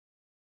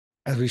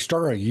As we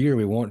start our year,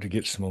 we want to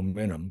get some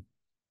momentum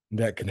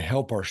that can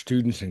help our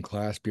students in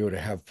class be able to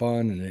have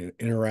fun and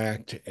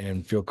interact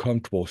and feel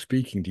comfortable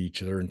speaking to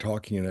each other and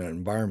talking in that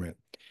environment.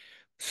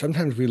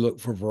 Sometimes we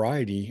look for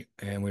variety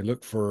and we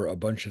look for a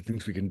bunch of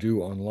things we can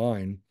do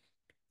online.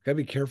 Got to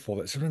be careful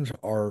that sometimes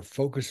our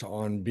focus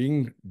on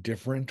being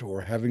different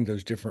or having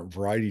those different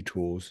variety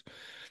tools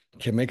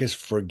can make us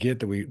forget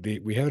that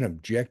we have an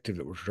objective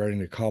that we're trying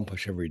to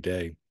accomplish every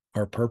day.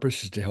 Our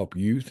purpose is to help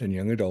youth and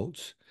young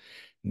adults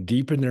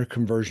deepen their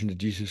conversion to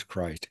Jesus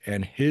Christ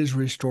and his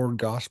restored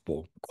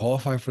gospel,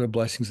 qualify for the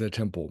blessings of the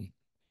temple,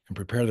 and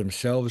prepare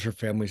themselves, their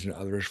families, and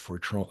others for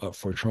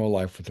eternal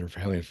life with their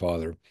Heavenly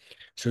Father.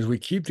 So, as we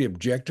keep the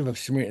objective of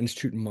Seminary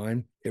Institute in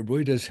mind, it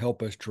really does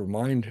help us to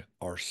remind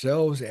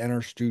ourselves and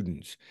our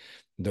students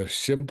the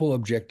simple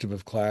objective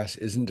of class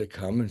isn't to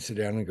come and sit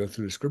down and go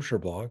through the scripture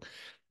block.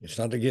 It's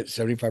not to get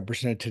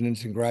 75%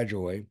 attendance and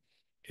graduate.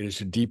 It is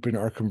to deepen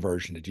our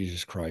conversion to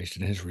Jesus Christ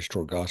and his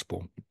restored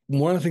gospel.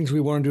 One of the things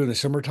we want to do in the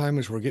summertime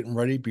as we're getting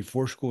ready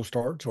before school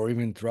starts or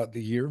even throughout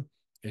the year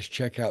is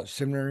check out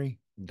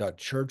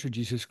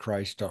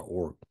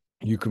seminary.churchofjesuschrist.org.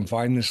 You can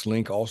find this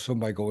link also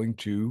by going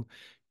to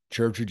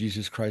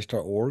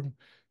churchofjesuschrist.org,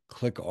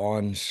 click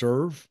on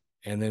serve,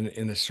 and then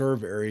in the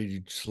serve area,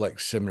 you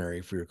select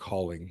seminary for your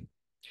calling.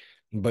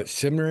 But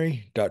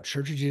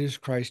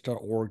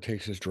seminary.churchofjesuschrist.org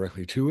takes us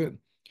directly to it,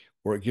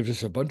 where it gives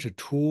us a bunch of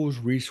tools,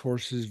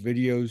 resources,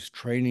 videos,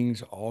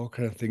 trainings, all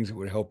kind of things that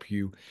would help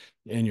you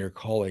in your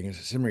calling as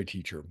a seminary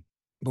teacher.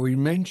 But we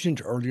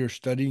mentioned earlier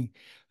studying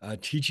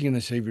teaching in the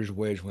Savior's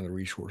way is one of the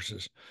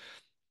resources.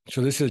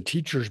 So this is a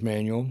teacher's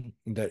manual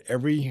that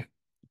every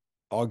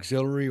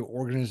auxiliary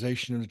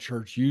organization of the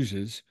church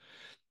uses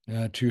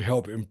to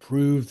help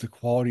improve the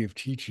quality of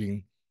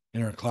teaching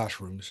in our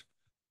classrooms.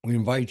 We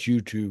invite you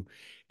to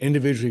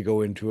individually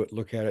go into it,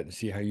 look at it, and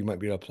see how you might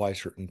be able to apply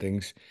certain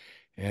things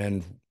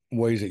and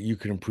ways that you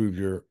can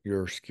improve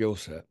your skill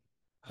set.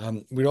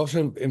 We'd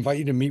also invite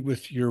you to meet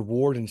with your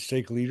ward and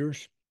stake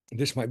leaders.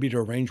 This might be to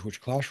arrange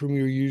which classroom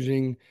you're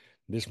using.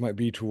 This might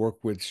be to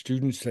work with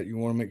students that you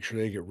want to make sure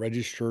they get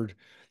registered.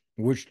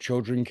 Which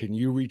children can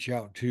you reach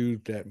out to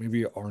that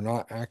maybe are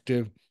not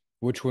active?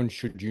 Which ones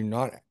should you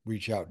not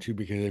reach out to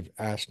because they've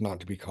asked not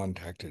to be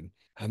contacted?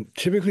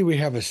 Typically, we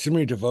have a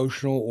semi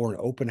devotional or an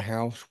open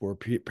house where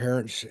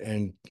parents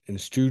and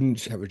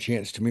students have a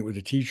chance to meet with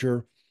the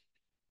teacher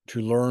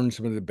to learn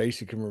some of the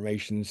basic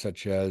information,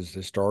 such as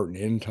the start and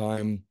end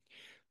time,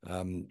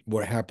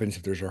 what happens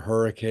if there's a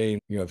hurricane,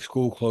 if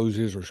school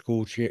closes or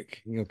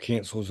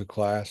cancels a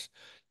class,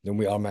 then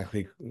we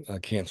automatically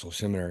cancel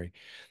seminary.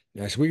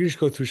 So we can just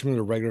go through some of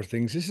the regular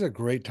things. This is a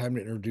great time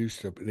to introduce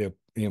the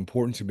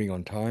importance of being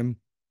on time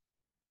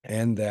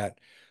and that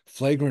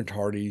flagrant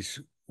tardies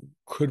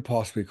could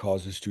possibly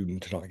cause a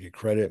student to not get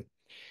credit.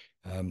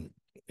 Um,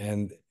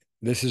 and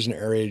this is an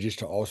area just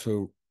to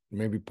also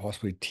maybe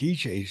possibly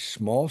teach a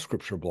small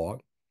scripture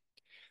block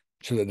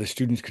so that the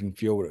students can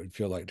feel what it would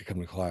feel like to come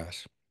to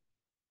class,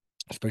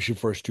 especially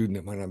for a student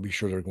that might not be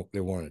sure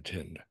they want to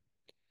attend.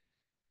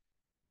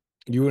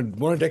 You would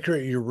want to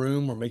decorate your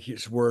room or make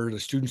it where the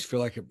students feel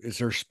like it's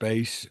their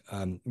space.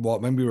 Well,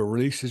 it might be a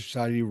Relief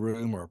Society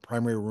room or a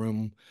primary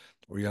room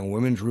or young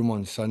women's room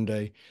on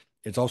Sunday.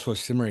 It's also a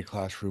seminary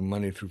classroom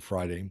Monday through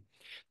Friday.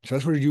 So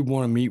that's where you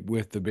want to meet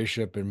with the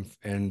bishop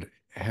and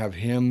have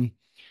him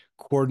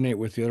coordinate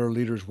with the other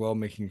leaders well,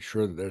 making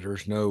sure that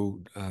there's no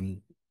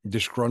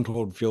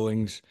disgruntled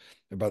feelings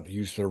about the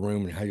use of the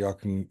room and how y'all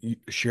can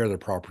share the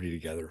property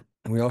together.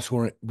 And we also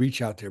want to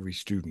reach out to every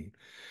student,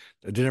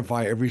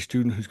 identify every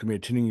student who's going to be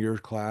attending your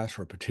class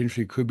or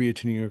potentially could be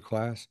attending your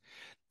class,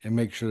 and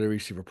make sure they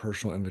receive a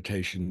personal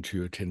invitation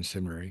to attend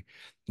seminary,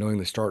 knowing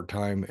the start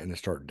time and the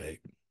start date.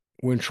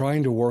 When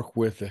trying to work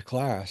with the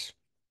class,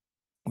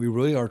 we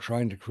really are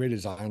trying to create a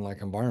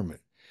Zion-like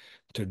environment.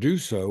 To do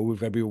so, we've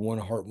got to be one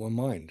heart, one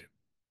mind.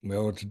 We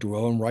are to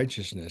dwell in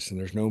righteousness, and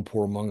there's no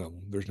poor among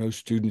them. There's no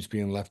students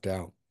being left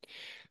out.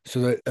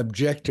 So the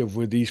objective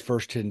with these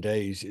first 10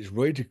 days is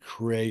really to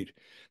create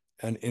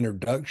an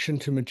introduction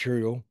to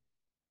material,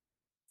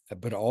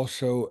 but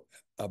also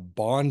a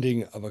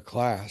bonding of a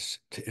class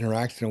to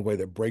interact in a way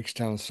that breaks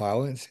down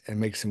silence and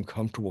makes them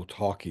comfortable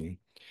talking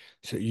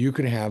so you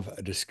can have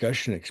a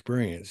discussion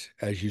experience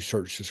as you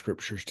search the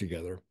scriptures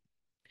together.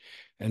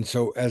 And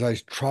so as I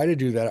try to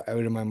do that, I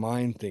would in my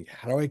mind think,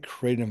 how do I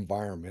create an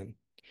environment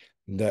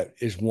that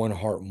is one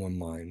heart and one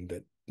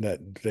mind,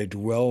 that they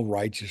dwell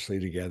righteously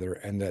together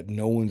and that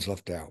no one's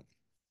left out?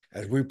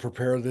 As we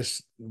prepare,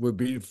 this would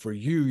be for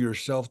you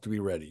yourself to be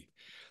ready.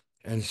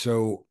 And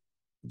so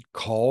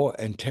call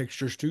and text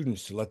your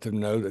students to let them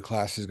know that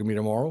class is going to be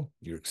tomorrow.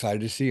 You're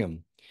excited to see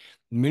them.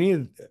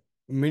 Many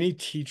many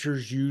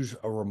teachers use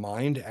a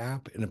Remind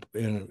app, and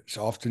it's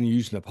often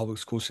used in the public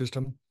school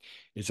system.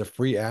 It's a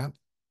free app,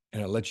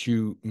 and it lets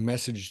you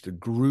message the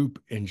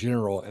group in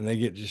general, and they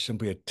get just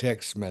simply a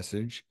text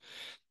message.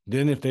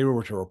 Then, if they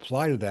were to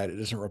reply to that, it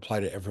doesn't reply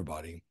to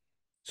everybody.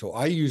 So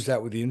I use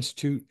that with the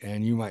Institute,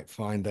 and you might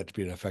find that to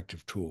be an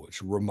effective tool.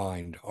 It's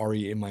Remind,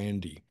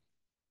 Remind.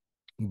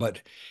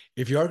 But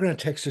if you are going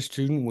to text a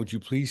student, would you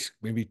please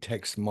maybe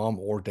text mom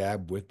or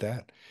dad with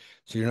that?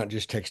 So you're not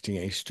just texting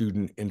a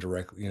student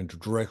indirectly,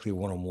 directly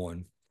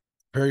one-on-one.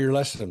 Prepare your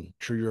lesson.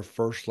 Sure, your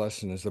first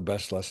lesson is the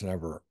best lesson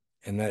ever.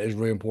 And that is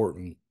really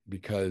important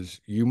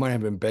because you might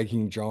have been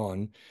begging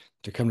John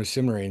to come to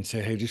seminary and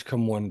say, hey, just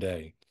come one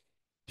day.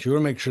 So you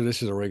want to make sure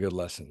this is a really good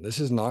lesson. This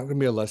is not going to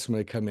be a lesson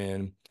where they come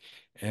in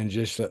and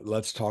just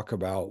let's talk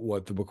about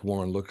what the Book of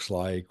Mormon looks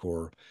like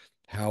or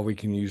how we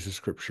can use the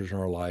scriptures in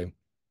our life.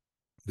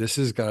 This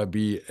has got to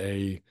be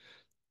a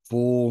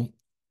full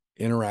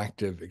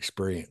interactive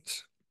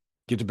experience.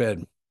 Get to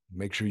bed.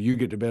 Make sure you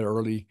get to bed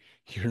early.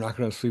 You're not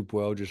going to sleep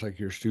well, just like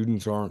your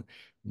students aren't.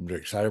 They're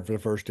excited for the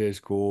first day of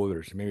school.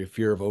 There's maybe a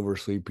fear of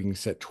oversleeping.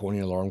 Set 20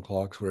 alarm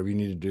clocks, whatever you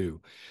need to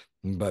do,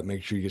 but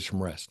make sure you get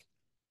some rest.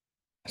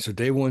 So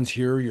day one's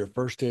here, your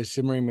first day of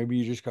seminary. Maybe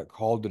you just got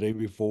called the day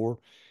before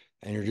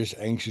and you're just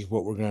anxious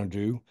what we're going to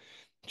do.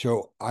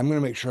 So I'm going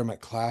to make sure I'm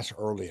at class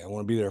early. I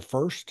want to be there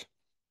first.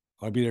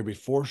 I want to be there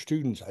before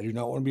students. I do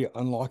not want to be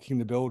unlocking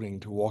the building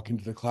to walk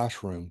into the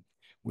classroom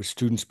with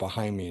students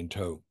behind me in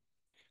tow.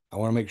 I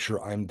want to make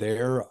sure I'm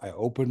there. I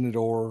open the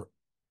door,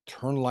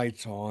 turn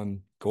lights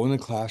on, go in the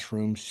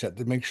classroom,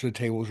 make sure the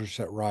tables are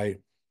set right,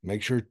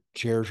 make sure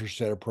chairs are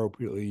set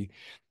appropriately,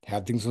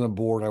 have things on the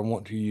board I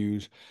want to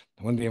use.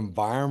 I want the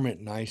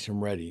environment nice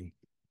and ready.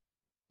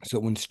 So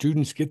when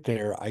students get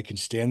there, I can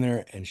stand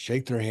there and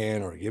shake their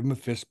hand or give them a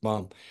fist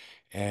bump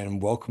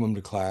and welcome them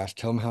to class.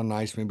 Tell them how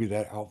nice maybe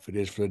that outfit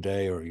is for the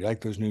day, or you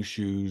like those new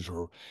shoes,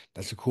 or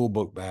that's a cool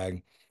book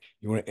bag.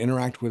 You want to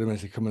interact with them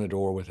as they come in the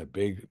door with a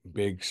big,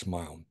 big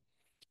smile.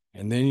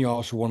 And then you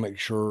also want to make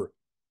sure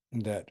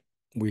that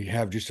we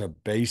have just a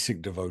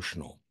basic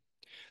devotional.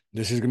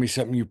 This is going to be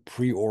something you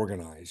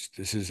pre-organized.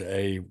 This is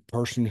a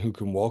person who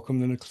can welcome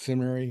them to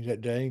seminary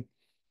that day.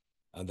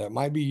 That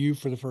might be you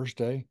for the first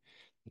day.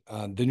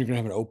 Then you're going to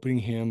have an opening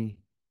hymn,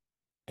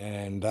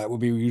 and that will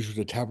be used with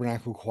the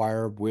Tabernacle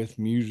Choir with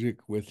music,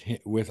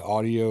 with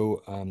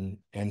audio,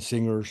 and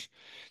singers.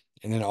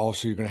 And then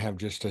also you're going to have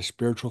just a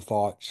spiritual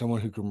thought,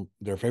 someone who can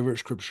their favorite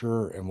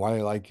scripture and why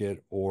they like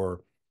it,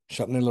 or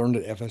something they learned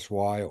at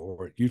FSY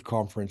or at youth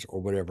conference or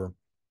whatever,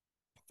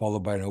 followed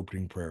by an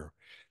opening prayer.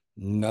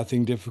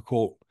 Nothing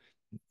difficult,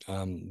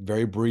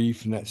 very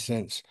brief in that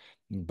sense,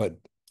 but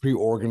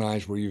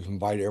pre-organized where you've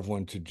invited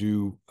everyone to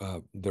do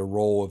their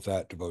role of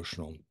that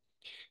devotional.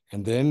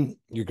 And then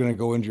you're going to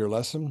go into your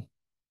lesson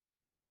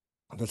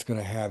that's going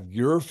to have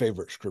your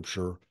favorite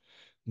scripture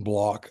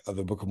block of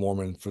the Book of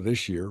Mormon for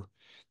this year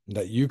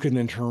that you can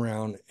then turn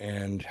around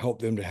and help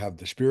them to have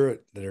the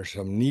spirit. There's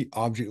some neat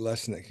object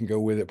lesson that can go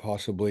with it,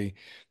 possibly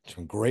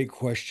some great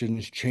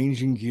questions,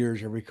 changing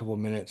gears every couple of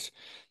minutes,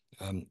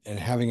 and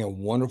having a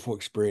wonderful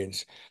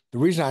experience. The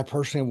reason I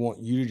personally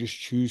want you to just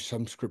choose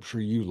some scripture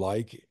you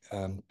like,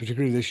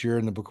 particularly this year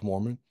in the Book of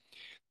Mormon,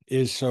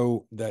 is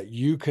so that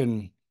you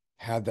can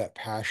have that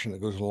passion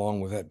that goes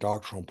along with that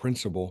doctrinal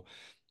principle.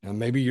 And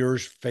maybe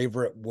yours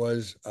favorite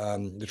was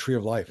the Tree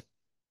of Life.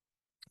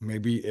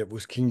 Maybe it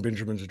was King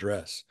Benjamin's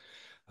address.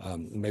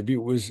 Maybe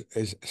it was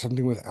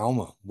something with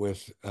Alma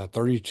with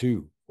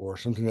 32 or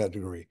something to that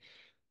degree.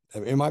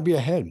 It might be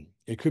ahead.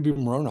 It could be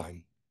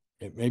Moroni.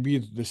 It may be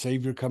the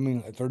Savior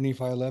coming at 30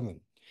 Nephi 11.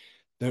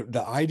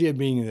 The idea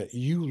being that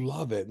you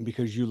love it, and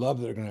because you love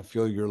it, they're going to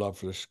feel your love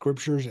for the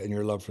scriptures and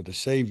your love for the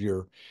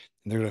Savior,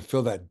 and they're going to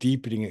feel that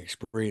deepening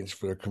experience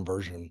for their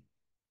conversion.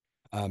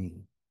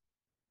 Um,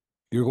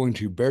 you're going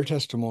to bear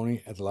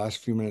testimony at the last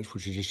few minutes,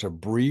 which is just a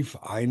brief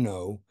I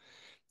know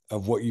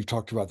of what you've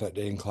talked about that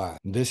day in class.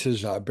 This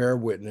is a bear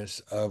witness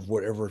of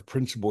whatever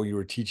principle you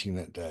were teaching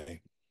that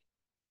day.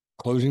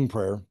 Closing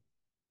prayer,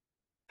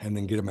 and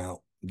then get them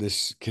out.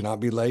 This cannot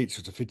be late, so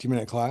it's a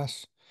 50-minute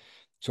class.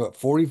 So at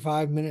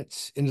 45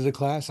 minutes into the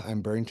class,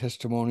 I'm bearing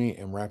testimony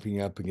and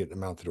wrapping up and getting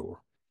them out the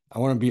door. I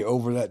want to be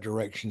over that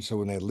direction so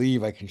when they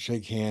leave, I can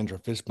shake hands or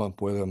fist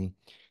bump with them,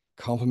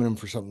 compliment them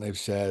for something they've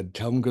said,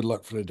 tell them good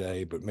luck for the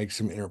day, but make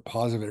some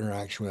positive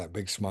interaction with that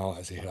big smile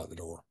as they head out the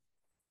door.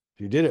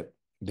 If you did it,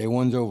 day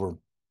one's over,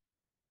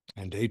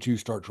 and day two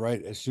starts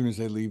right as soon as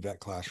they leave that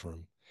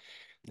classroom.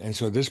 And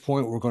so at this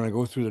point, we're going to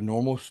go through the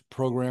normal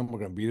program. We're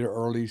going to be there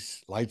early,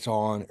 lights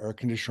on, air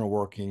conditioner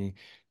working,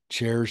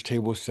 chairs,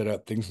 tables set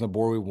up, things on the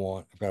board we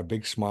want. I've got a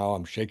big smile.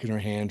 I'm shaking their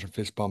hands or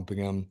fist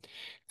bumping them,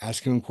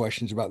 asking them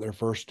questions about their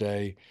first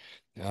day.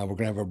 We're going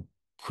to have a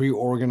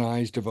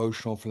pre-organized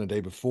devotional from the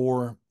day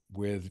before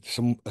with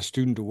a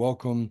student to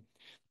welcome,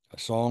 a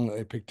song that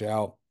they picked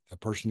out, a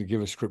person to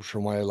give a scripture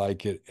and why they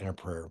like it, and a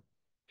prayer.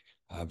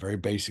 Very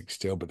basic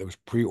still, but it was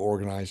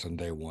pre-organized on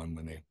day one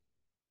when they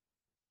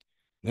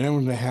then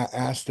I'm going to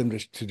ask them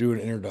to do an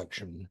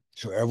introduction.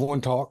 So everyone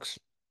talks.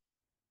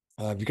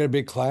 If you got a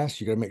big class,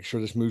 you got to make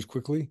sure this moves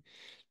quickly.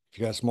 If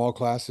you got a small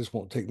class, this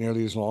won't take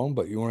nearly as long,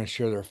 but you want to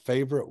share their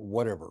favorite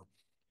whatever,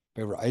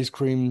 favorite ice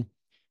cream,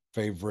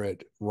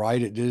 favorite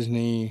ride at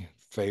Disney,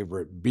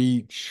 favorite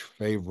beach,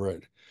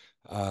 favorite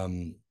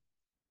um,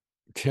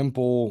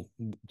 temple,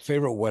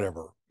 favorite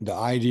whatever. The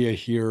idea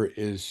here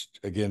is,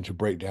 again, to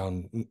break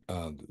down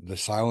the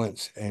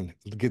silence and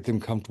get them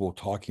comfortable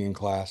talking in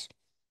class.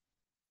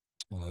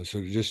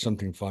 So just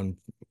something fun.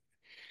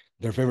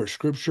 Their favorite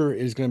scripture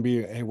is going to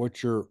be, hey,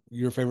 what's your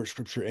favorite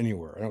scripture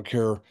anywhere? I don't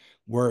care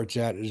where it's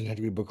at. It doesn't have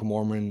to be Book of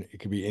Mormon. It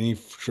could be any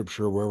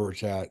scripture wherever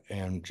it's at,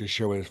 and just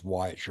share with us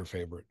why it's your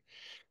favorite.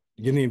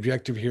 Again, the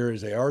objective here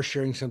is they are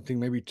sharing something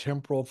maybe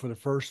temporal for the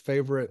first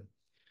favorite.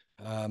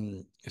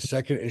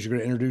 Second is you're going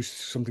to introduce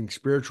something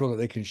spiritual that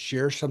they can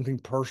share something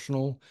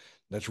personal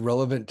that's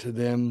relevant to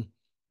them,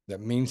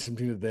 that means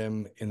something to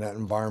them in that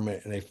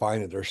environment, and they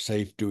find that they're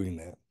safe doing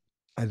that.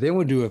 I then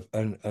would do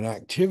an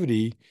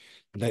activity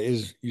that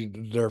is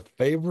their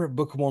favorite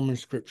Book of Mormon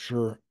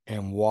scripture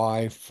and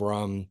why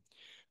from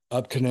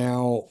up to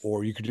now,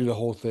 or you could do the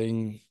whole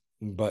thing.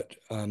 But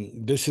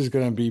this is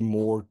going to be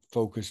more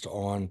focused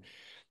on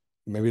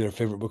maybe their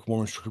favorite Book of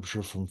Mormon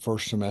scripture from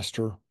first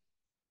semester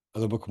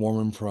of the Book of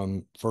Mormon,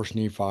 from First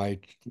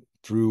Nephi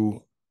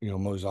through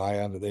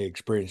Mosiah that they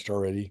experienced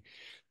already,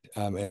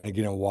 and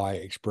again a why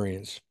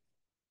experience.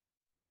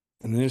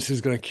 And then this is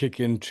going to kick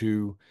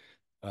into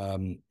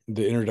the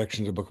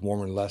introduction to the Book of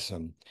Mormon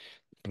lesson.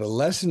 But the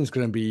lesson is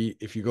going to be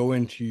if you go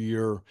into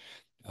your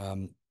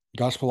um,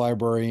 gospel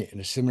library in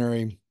the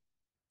seminary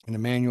and the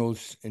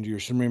manuals, into your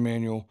seminary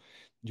manual,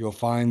 you'll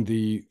find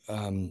the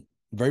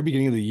very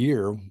beginning of the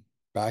year,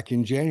 back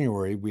in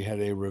January, we had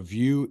a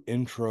review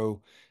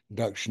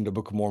introduction to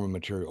Book of Mormon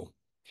material.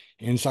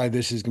 Inside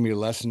this is going to be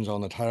lessons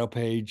on the title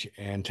page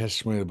and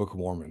testimony of the Book of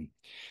Mormon.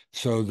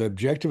 So the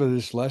objective of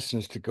this lesson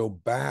is to go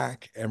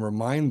back and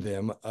remind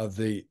them of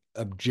the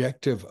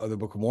objective of the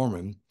Book of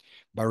Mormon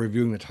by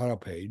reviewing the title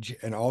page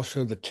and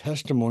also the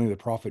testimony of the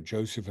prophet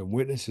Joseph and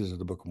witnesses of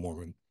the Book of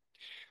Mormon.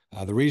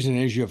 The reason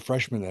is you have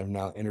freshmen that have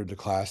now entered the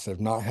class that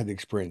have not had the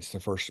experience the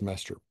first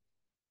semester.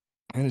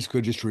 And it's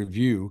good just to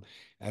review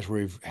as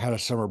we've had a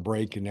summer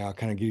break and now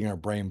kind of getting our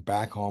brain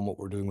back on what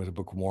we're doing with the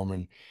Book of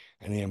Mormon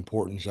and the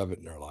importance of it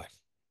in their life.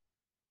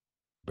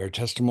 Bear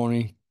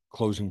testimony,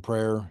 closing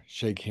prayer,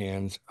 shake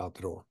hands, out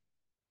the door.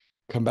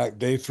 Come back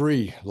day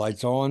 3,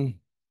 lights on,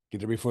 get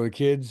there before the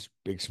kids,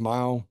 big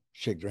smile,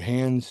 shake their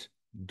hands,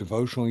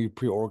 devotionally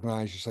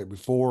pre-organized just like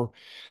before.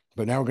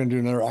 But now we're going to do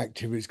another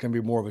activity. It's going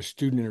to be more of a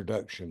student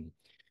introduction.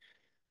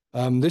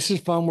 This is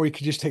fun where you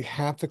could just take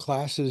half the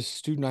classes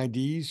student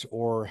IDs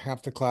or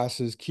half the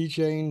classes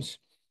keychains,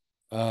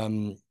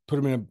 put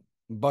them in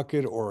a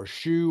bucket or a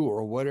shoe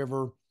or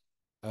whatever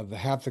of the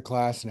half the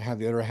class and have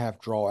the other half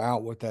draw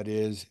out what that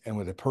is. And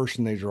with the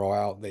person they draw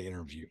out, they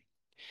interview.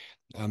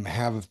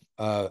 Have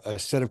a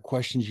set of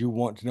questions you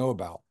want to know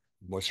about.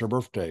 What's her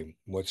birthday?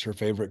 What's her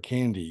favorite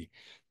candy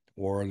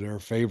or their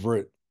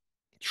favorite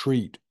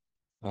treat?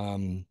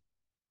 Um,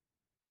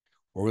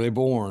 where were they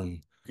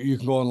born? You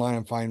can go online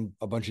and find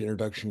a bunch of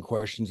introduction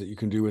questions that you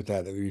can do with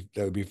that.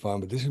 That would be fun.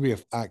 But this would be an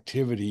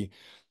activity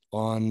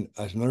on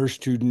another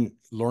student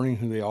learning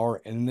who they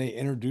are, and then they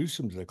introduce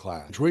them to the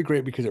class. It's really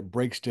great because it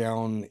breaks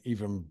down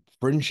even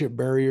friendship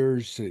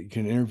barriers. So you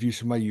can interview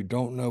somebody you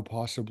don't know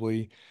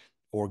possibly,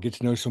 or get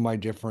to know somebody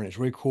different. It's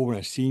really cool when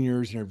a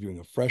senior is interviewing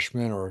a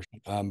freshman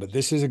but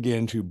this is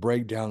again to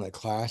break down that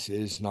class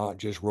is not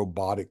just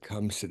robotic,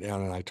 come sit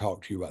down and I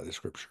talk to you about the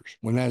scriptures.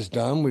 When that's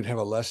done, we'd have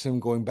a lesson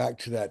going back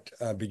to that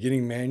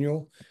beginning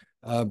manual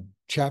uh,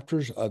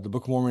 chapters of the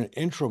Book of Mormon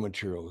intro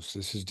materials.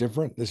 This is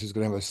different. This is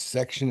going to have a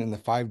section in the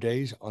 5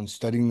 days on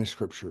studying the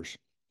scriptures.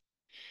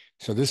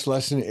 So this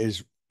lesson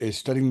is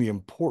studying the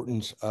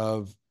importance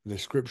of the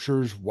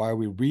scriptures, why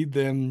we read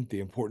them,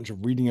 the importance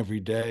of reading every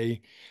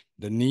day,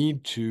 the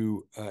need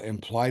to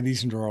imply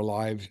these into our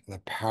lives, and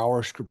the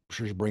power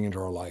scriptures bring into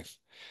our life.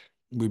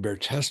 We bear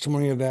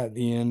testimony of that at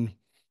the end.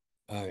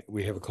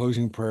 We have a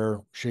closing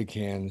prayer, shake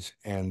hands,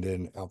 and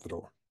then out the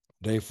door.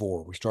 Day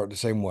 4, we start the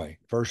same way.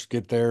 First,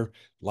 get there,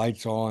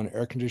 lights on,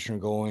 air conditioner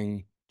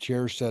going,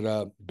 chairs set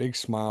up, big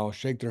smile,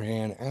 shake their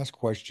hand, ask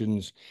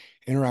questions,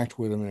 interact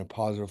with them in a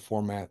positive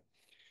format.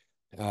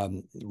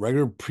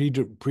 Regular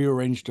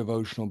prearranged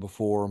devotional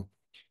before.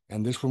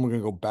 And this one, we're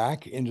going to go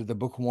back into the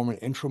Book of Mormon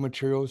intro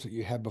materials that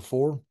you had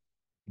before,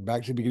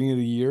 back to the beginning of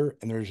the year.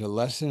 And there's a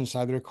lesson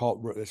inside there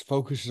called that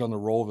focuses on the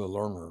role of the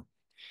learner.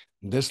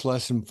 This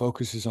lesson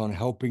focuses on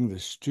helping the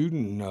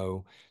student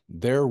know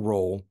their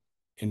role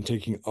in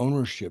taking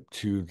ownership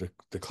to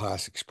the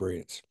class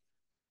experience.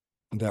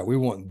 That we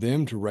want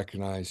them to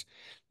recognize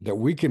that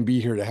we can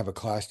be here to have a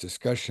class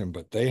discussion,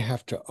 but they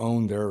have to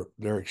own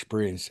their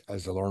experience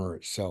as the learner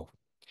itself.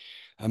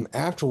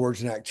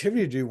 Afterwards, an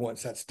activity to do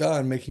once that's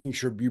done, making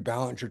sure you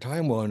balance your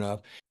time well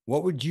enough.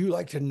 What would you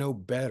like to know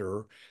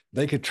better?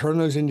 They could turn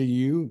those into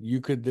you.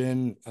 You could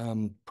then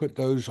put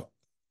those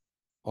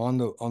on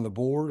the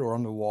board or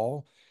on the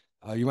wall.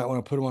 You might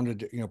want to put them on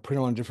print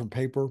them on different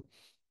paper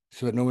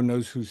so that no one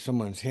knows who's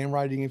someone's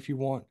handwriting if you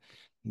want.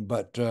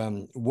 But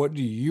what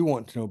do you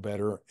want to know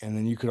better? And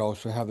then you could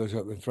also have those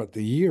up in throughout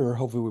the year.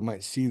 Hopefully, we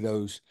might see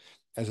those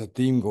as a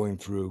theme going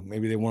through.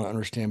 Maybe they want to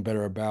understand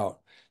better about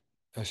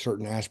a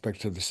certain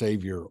aspect of the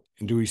Savior.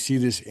 And do we see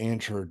this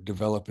answer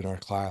develop in our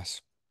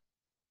class?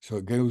 So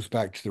it goes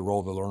back to the role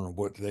of the learner.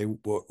 What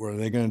are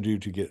they going to do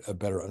to get a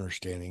better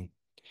understanding?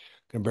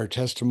 Going to bear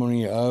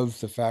testimony of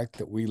the fact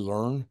that we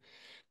learn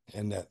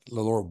and that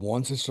the Lord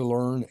wants us to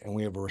learn, and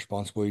we have a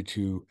responsibility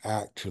to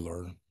act to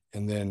learn.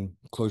 And then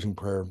closing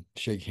prayer,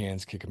 shake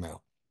hands, kick them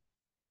out.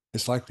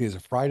 It's likely as a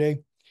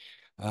Friday.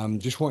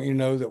 Just want you to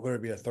know that whether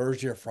it be a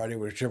Thursday or Friday,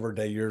 whichever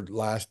day your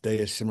last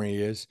day of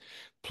seminary is,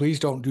 please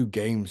don't do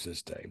games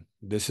this day.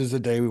 This is the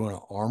day we want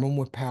to arm them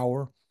with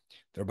power.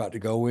 They're about to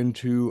go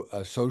into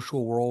a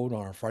social world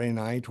on a Friday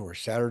night or a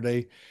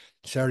Saturday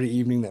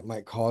evening that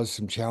might cause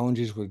some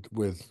challenges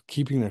with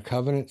keeping their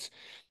covenants.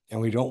 And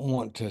we don't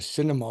want to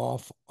send them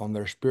off on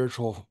their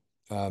spiritual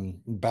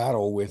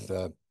battle with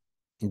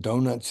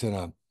donuts and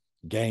a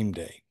game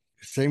day.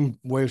 Same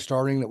way of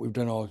starting that we've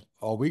done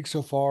all week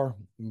so far,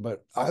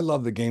 but I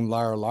love the game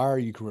Liar Liar.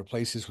 You can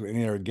replace this with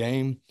any other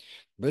game.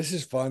 But this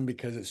is fun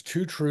because it's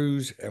two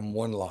truths and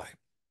one lie.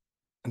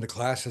 And the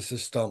class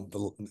has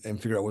to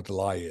and figure out what the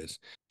lie is.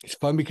 It's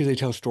fun because they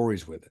tell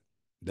stories with it.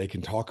 They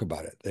can talk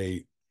about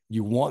it.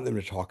 You want them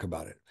to talk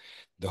about it.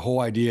 The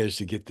whole idea is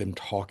to get them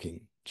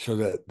talking so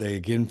that they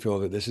again feel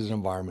that this is an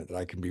environment that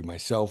I can be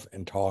myself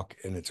and talk,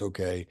 and it's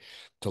okay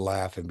to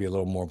laugh and be a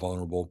little more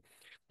vulnerable.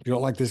 If you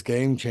don't like this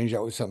game, change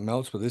that with something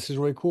else. But this is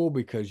really cool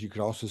because you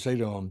could also say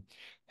to them,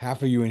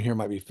 half of you in here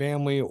might be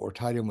family or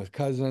tied in with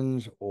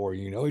cousins, or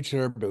you know each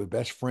other, but with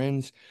best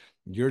friends.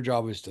 Your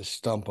job is to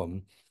stump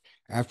them.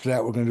 After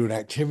that, we're going to do an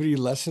activity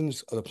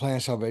lessons of the plan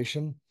of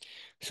salvation.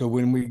 So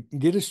when we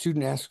get a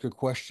student ask a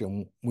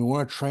question, we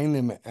want to train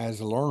them as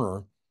a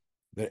learner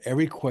that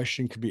every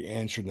question could be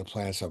answered in the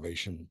plan of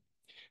salvation.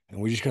 And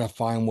we just got to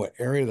find what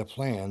area of the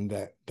plan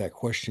that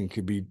question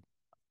could be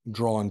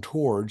drawn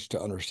towards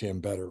to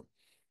understand better.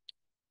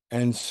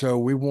 And so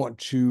we want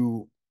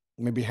to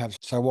maybe have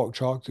sidewalk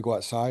chalk to go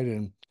outside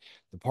and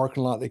the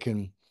parking lot, they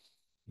can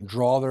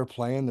draw their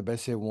plan the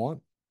best they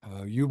want.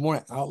 You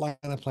want to outline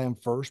the plan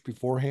first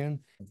beforehand.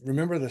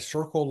 Remember the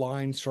circle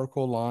line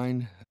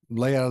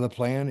layout of the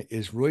plan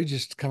is really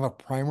just kind of a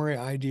primary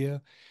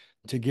idea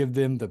to give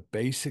them the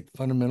basic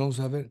fundamentals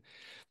of it,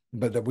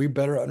 but that we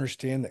better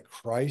understand that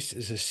Christ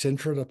is the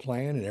center of the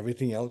plan and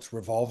everything else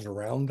revolves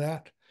around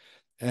that.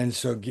 And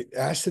so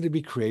ask them to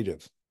be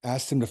creative.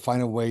 Ask them to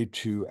find a way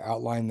to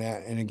outline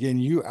that. And again,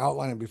 you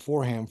outline it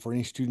beforehand for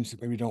any students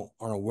that maybe aren't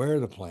aware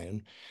of the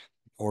plan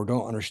or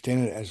don't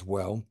understand it as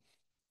well.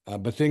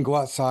 But then go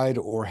outside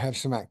or have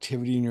some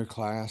activity in your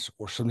class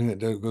or something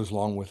that goes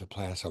along with the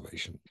plan of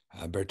salvation.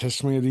 Bear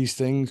testimony of these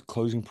things,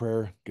 closing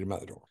prayer, get them out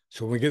the door.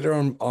 So when we get there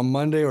on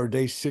Monday or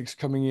day 6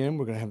 coming in,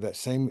 we're going to have that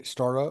same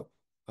startup.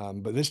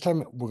 But this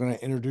time we're going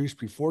to introduce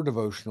before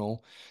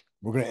devotional,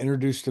 we're going to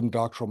introduce them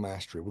doctrinal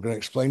mastery. We're going to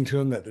explain to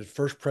them that the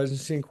First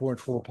Presidency and Quorum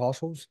 12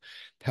 Apostles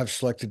have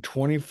selected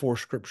 24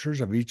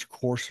 scriptures of each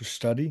course of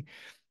study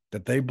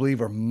that they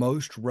believe are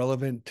most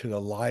relevant to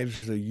the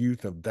lives of the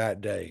youth of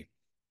that day.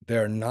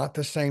 They're not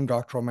the same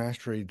doctrinal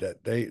mastery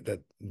that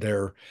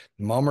their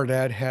mom or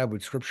dad had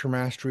with scripture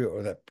mastery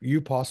or that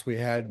you possibly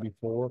had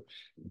before.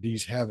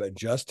 These have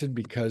adjusted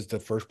because the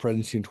First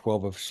Presidency and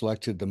 12 have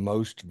selected the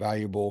most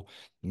valuable,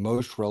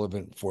 most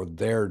relevant for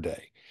their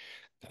day.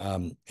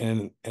 And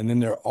then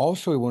they're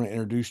also, we want to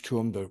introduce to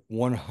them the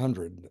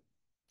 100.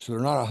 So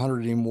they're not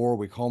 100 anymore.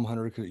 We call them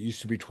 100 because it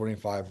used to be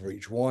 25 for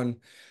each one.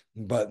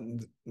 But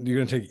you're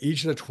going to take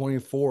each of the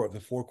 24 of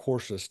the 4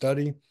 courses of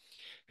study,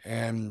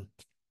 and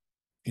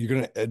you're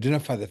going to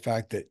identify the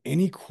fact that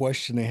any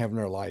question they have in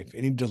their life,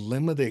 any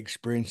dilemma they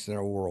experience in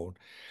their world,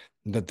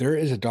 that there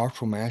is a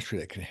doctrinal mastery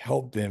that can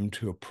help them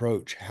to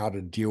approach how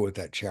to deal with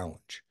that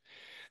challenge.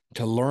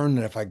 To learn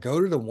that if I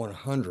go to the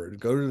 100,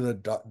 go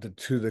to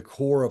to the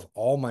core of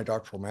all my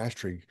doctrinal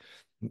mastery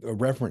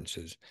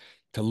references,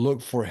 to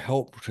look for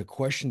help to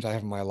questions I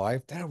have in my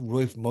life, that'll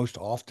really most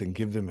often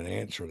give them an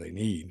answer they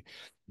need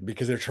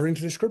because they're turning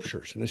to the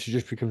scriptures, and this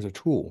just becomes a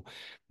tool.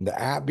 The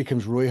app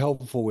becomes really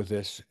helpful with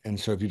this, and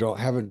so if you don't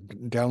have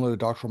it, download the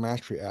doctrinal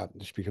mastery app.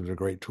 This becomes a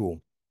great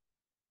tool.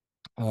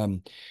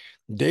 Um,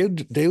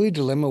 Daily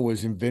Dilemma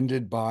was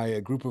invented by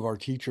a group of our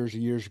teachers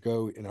years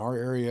ago in our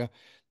area,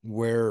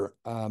 where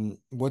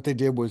what they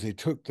did was they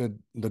took the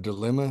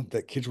dilemma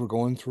that kids were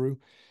going through,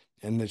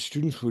 and the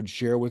students would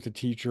share with the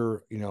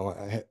teacher,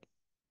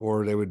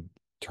 or they would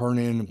turn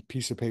in a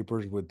piece of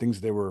papers with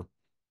things they were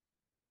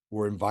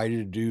invited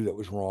to do that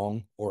was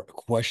wrong, or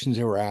questions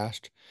they were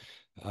asked.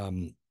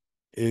 Um,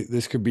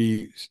 this could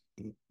be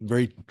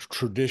very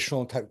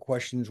traditional type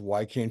questions.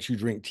 Why can't you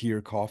drink tea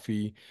or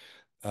coffee?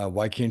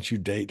 Why can't you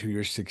date till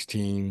you're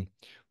 16?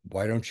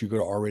 Why don't you go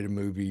to R-rated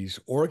movies?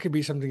 Or it could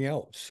be something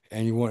else.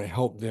 And you want to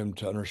help them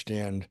to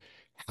understand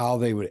how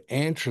they would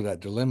answer that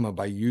dilemma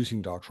by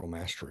using doctrinal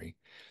mastery.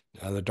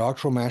 The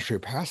doctrinal mastery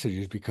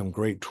passages become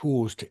great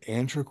tools to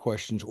answer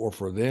questions or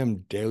for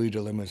them, daily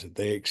dilemmas that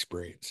they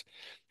experience,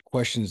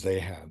 questions they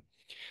have.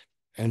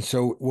 And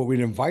so, what we'd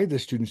invite the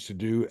students to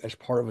do as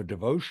part of a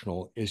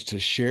devotional is to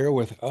share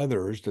with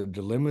others the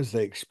dilemmas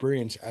they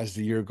experience as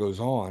the year goes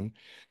on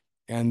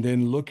and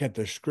then look at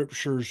the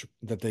scriptures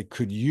that they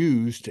could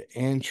use to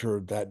answer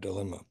that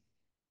dilemma.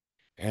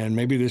 And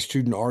maybe the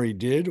student already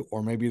did,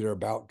 or maybe they're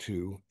about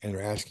to, and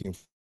they're asking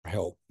for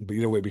help. But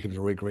either way, it becomes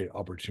a really great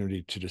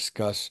opportunity to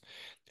discuss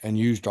and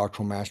use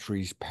doctrinal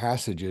mastery's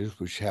passages,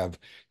 which have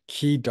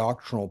key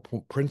doctrinal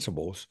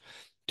principles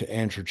to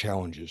answer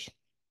challenges.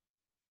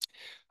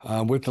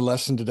 With the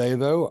lesson today,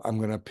 though, I'm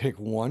going to pick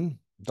one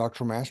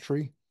doctrinal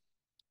mastery,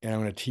 and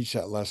I'm going to teach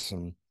that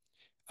lesson,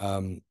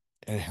 um,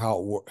 and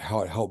how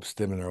it helps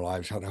them in their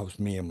lives, how it helps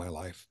me in my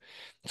life.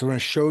 So I'm going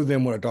to show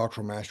them what a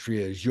doctrinal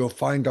mastery is. You'll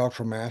find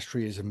doctrinal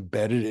mastery is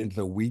embedded into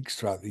the weeks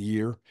throughout the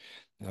year,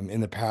 in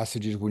the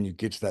passages when you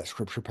get to that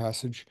scripture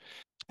passage.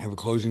 Have a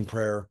closing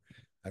prayer.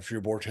 After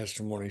your board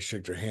testimony,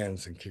 shake their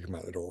hands and kick them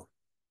out the door.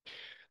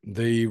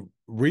 The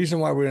reason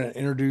why we're going to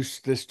introduce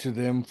this to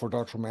them for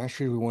doctrinal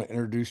mastery, we want to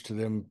introduce to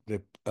them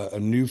a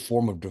new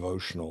form of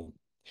devotional.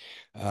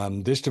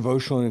 This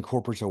devotional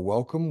incorporates a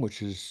welcome,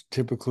 which is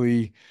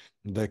typically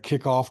the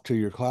kickoff to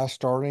your class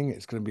starting.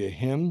 It's going to be a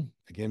hymn.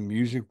 Again,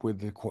 music with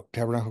the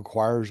Tabernacle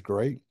Choir is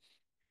great.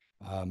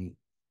 Um,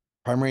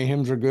 Primary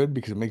hymns are good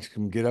because it makes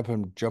them get up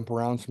and jump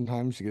around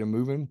sometimes to get them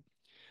moving.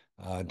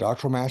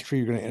 Doctrinal mastery,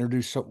 you're going to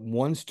introduce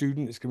one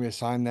student is going to be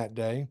assigned that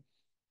day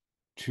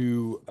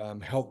to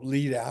help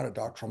lead out a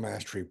doctrinal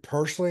mastery.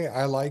 Personally,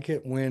 I like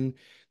it when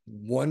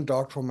one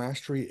doctrinal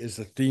mastery is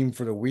the theme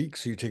for the week.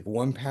 So you take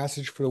one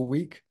passage for the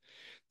week,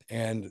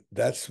 and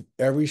that's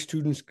every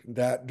student's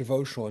that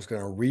devotional is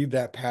going to read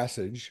that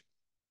passage.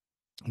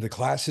 The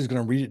class is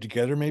going to read it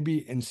together,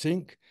 maybe in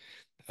sync.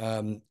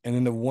 And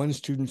then the one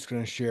student's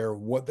going to share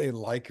what they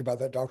like about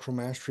that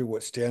doctrinal mastery,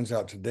 what stands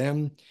out to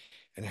them,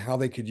 and how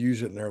they could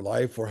use it in their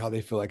life or how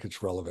they feel like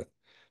it's relevant.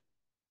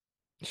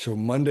 So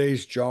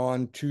Monday's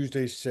John,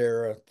 Tuesday's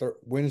Sarah,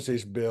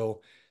 Wednesday's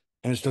Bill,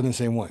 and it's done the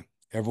same way.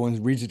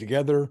 Everyone reads it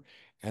together,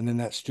 and then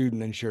that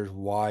student then shares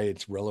why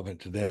it's relevant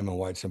to them and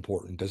why it's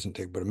important. It doesn't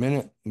take but a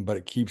minute, but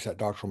it keeps that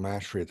doctrinal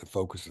mastery at the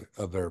focus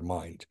of their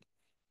mind.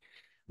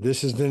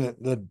 This is then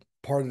the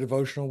part of the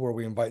devotional where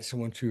we invite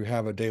someone to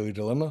have a daily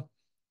dilemma,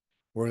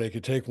 where they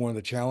could take one of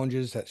the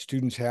challenges that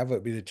students have. It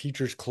would be the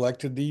teachers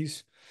collected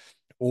these,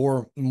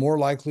 or more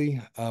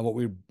likely, what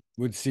we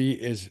would see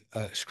is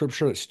a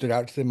scripture that stood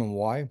out to them and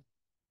why.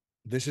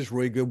 This is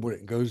really good when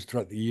it goes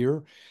throughout the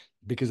year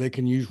because they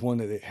can use one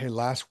that, hey,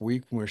 last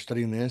week when we were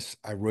studying this,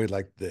 I really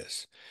liked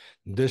this.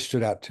 This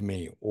stood out to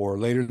me. Or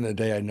later in the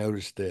day, I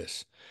noticed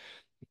this.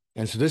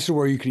 And so this is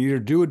where you can either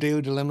do a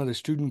daily dilemma, the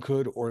student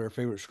could, or their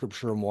favorite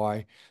scripture and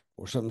why,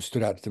 or something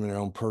stood out to them in their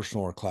own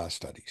personal or class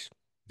studies.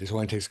 This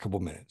only takes a couple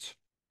minutes.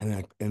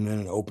 And then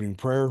an opening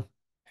prayer.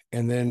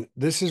 And then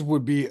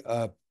would be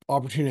a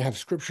opportunity to have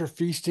scripture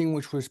feasting,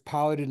 which was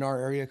piloted in our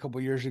area a couple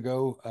of years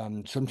ago.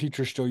 Some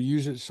teachers still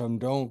use it, some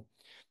don't.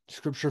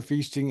 Scripture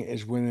feasting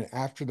is when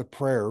after the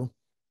prayer,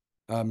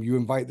 you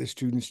invite the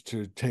students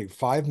to take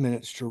 5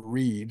 minutes to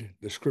read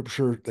the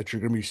scripture that you're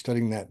going to be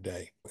studying that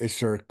day. It's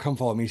their come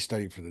follow me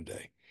study for the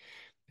day.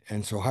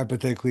 And so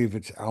hypothetically, if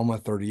it's Alma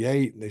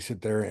 38, they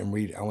sit there and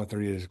read Alma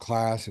 38 as a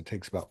class. It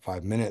takes about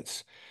 5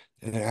 minutes.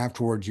 And then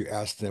afterwards, you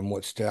ask them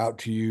what stood out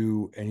to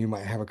you, and you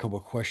might have a couple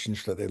of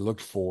questions that they looked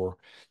for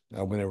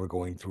when they were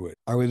going through it.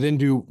 I would then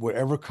do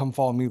whatever Come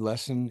Follow Me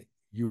lesson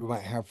you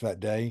might have for that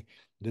day.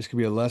 This could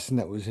be a lesson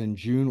that was in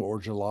June or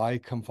July,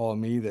 Come Follow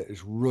Me, that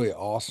is really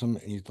awesome.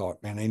 And you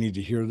thought, man, they need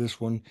to hear this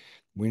one.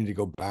 We need to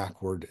go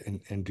backward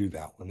and do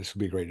that one. This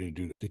would be great to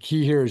do that. The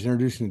key here is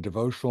introducing the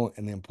devotional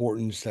and the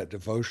importance that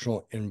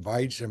devotional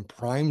invites and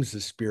primes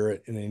the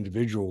spirit in the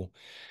individual.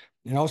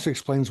 It also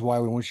explains why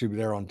we want you to be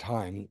there on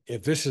time.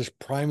 If this is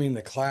priming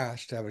the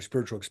class to have a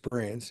spiritual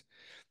experience,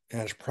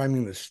 and it's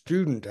priming the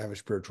student to have a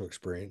spiritual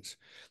experience,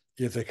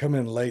 if they come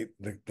in late,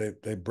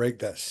 they break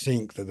that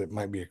sync that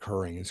might be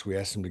occurring. And so we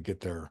ask them to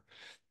get there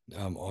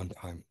on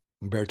time.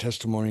 Bear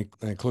testimony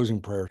and closing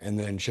prayer, and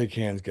then shake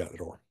hands, get out the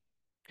door.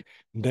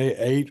 Day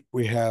 8,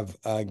 we have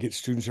get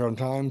students here on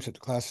time, set the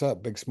class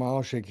up, big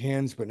smile, shake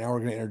hands. But now we're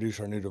going to introduce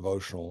our new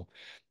devotional.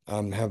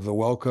 Have the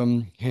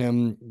welcome,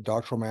 hymn,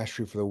 doctrinal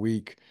mastery for the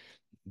week,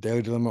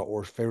 daily dilemma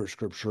or favorite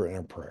scripture, and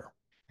a prayer.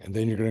 And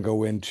then you're going to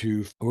go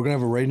into, we're going to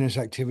have a readiness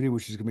activity,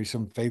 which is going to be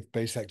some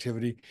faith-based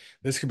activity.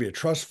 This could be a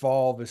trust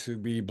fall. This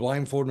could be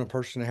blindfolding a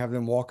person to have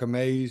them walk a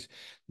maze.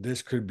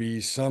 This could be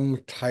some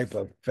type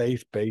of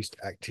faith-based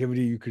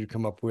activity you could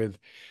come up with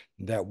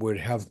that would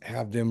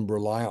have them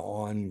rely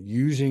on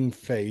using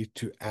faith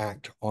to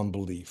act on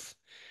belief.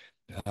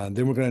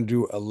 Then we're going to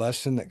do a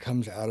lesson that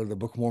comes out of the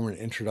Book of Mormon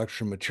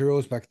introduction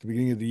materials back at the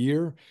beginning of the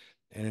year.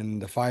 And in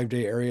the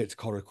 5-day area, it's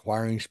called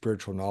Acquiring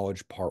Spiritual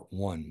Knowledge, Part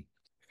 1.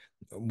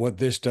 What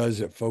this does,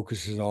 it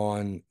focuses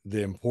on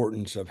the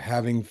importance of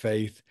having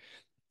faith,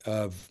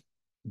 of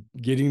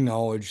getting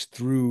knowledge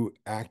through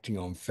acting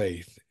on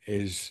faith,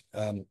 is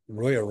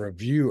really a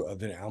review of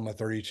the Alma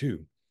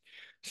 32.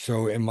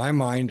 So in my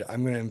mind,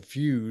 I'm going to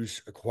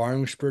infuse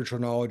acquiring spiritual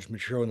knowledge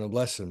material in the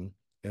lesson,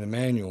 in the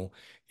manual,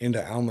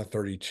 into Alma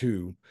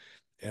 32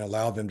 and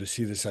allow them to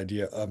see this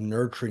idea of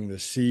nurturing the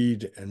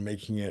seed and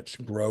making it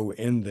grow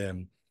in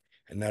them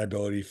and that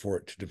ability for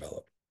it to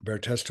develop. Bear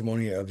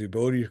testimony of the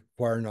ability to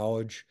acquire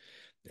knowledge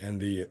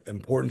and the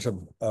importance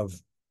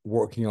of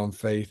working on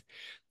faith.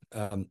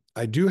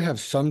 I do have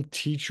some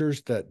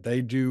teachers that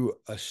they do,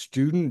 a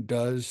student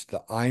does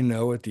the I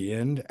know at the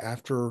end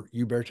after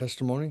you bear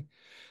testimony.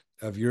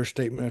 of your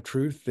statement of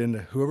truth, then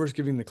whoever's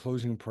giving the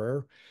closing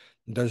prayer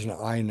does an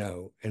I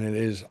know. And it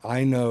is,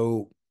 I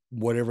know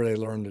whatever they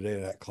learned today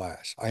in that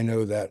class. I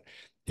know that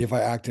if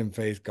I act in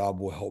faith, God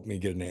will help me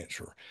get an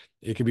answer.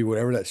 It could be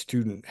whatever that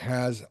student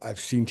has. I've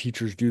seen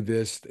teachers do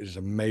this. It is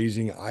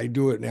amazing. I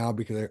do it now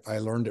because I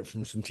learned it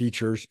from some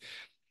teachers.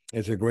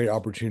 It's a great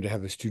opportunity to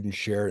have the students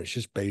share. It's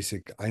just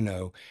basic, I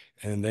know.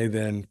 And they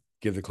then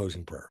give the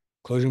closing prayer.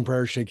 Closing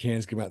prayer, shake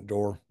hands, get them out the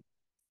door.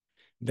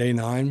 Day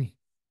 9,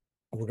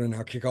 we're going to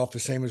now kick off the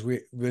same as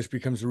this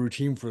becomes a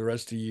routine for the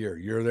rest of the year.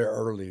 You're there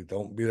early.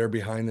 Don't be there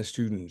behind the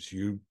students.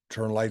 You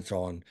turn lights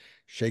on,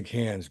 shake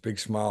hands, big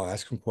smile,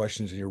 ask them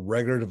questions in your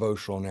regular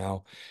devotional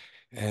now.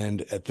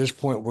 And at this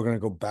point, we're going to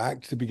go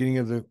back to the beginning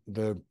of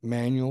the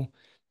manual,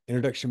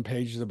 introduction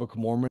page of the Book of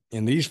Mormon.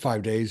 In these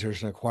 5 days,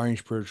 there's an acquiring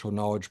spiritual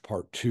knowledge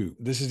part 2.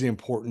 This is the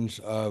importance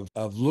of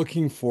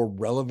looking for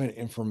relevant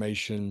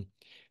information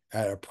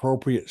at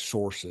appropriate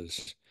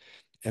sources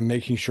and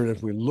making sure that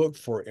if we look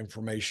for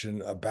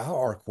information about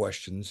our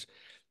questions,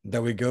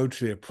 that we go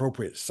to the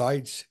appropriate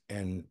sites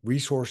and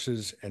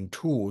resources and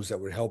tools that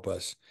would help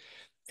us,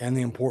 and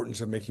the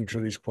importance of making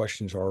sure these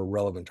questions are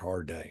relevant to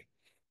our day.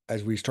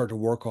 As we start to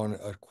work on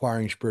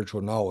acquiring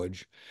spiritual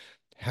knowledge,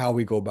 how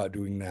we go about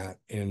doing that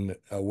in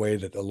a way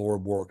that the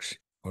Lord works.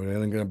 We're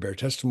then going to bear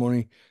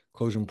testimony,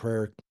 closing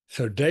prayer.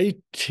 So day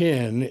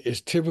 10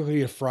 is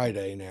typically a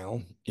Friday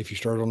now, if you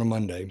start on a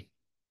Monday.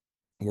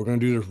 We're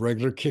going to do this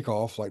regular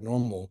kickoff like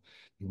normal,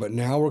 but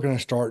now we're going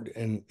to start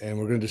and we're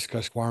going to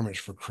discuss requirements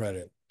for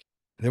credit.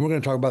 And then we're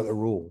going to talk about the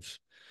rules.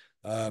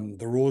 The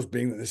rules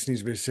being that this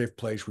needs to be a safe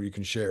place where you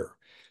can share,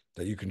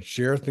 that you can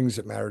share things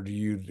that matter to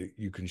you, that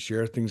you can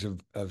share things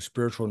of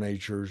spiritual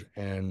natures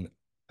and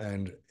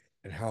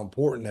and how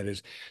important that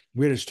is.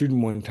 We had a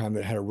student one time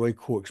that had a really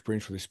cool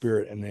experience with the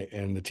Spirit,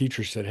 and the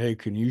teacher said, "Hey,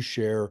 can you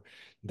share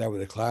that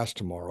with the class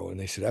tomorrow?" And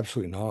they said,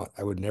 "Absolutely not.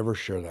 I would never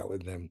share that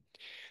with them."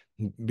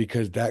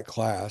 Because that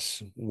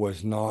class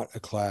was not a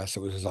class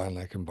that was designed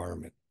like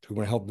environment. So we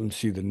want to help them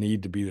see the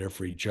need to be there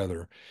for each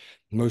other.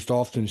 Most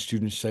often,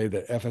 students say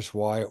that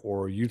FSY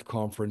or youth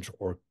conference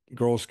or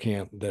girls'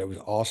 camp, that it was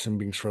awesome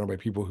being surrounded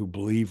by people who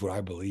believe what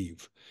I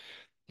believe.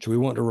 So we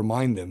want to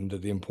remind them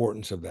that the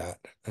importance of that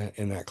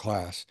in that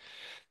class.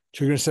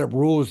 So you're going to set up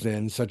rules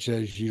then, such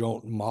as you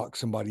don't mock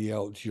somebody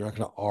else. You're not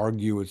going to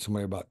argue with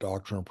somebody about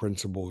doctrine or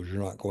principles.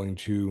 You're not going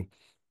to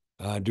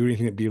do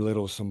anything that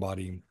belittles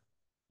somebody.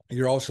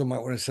 You also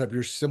might want to set up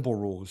your simple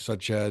rules,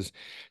 such as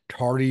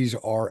tardies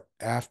are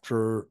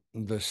after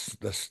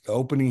the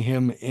opening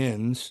hymn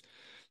ends.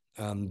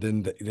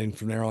 Then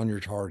from there on you're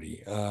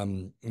tardy.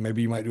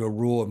 Maybe you might do a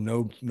rule of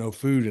no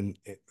food and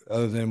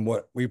other than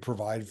what we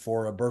provide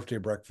for a birthday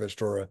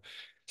breakfast or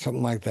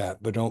something like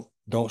that. But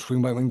don't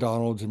swing by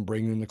McDonald's and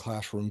bring in the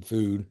classroom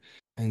food.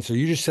 And so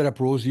you just set up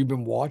rules you've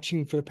been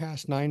watching for the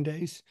past 9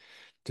 days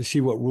to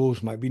see what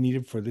rules might be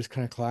needed for this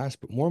kind of class,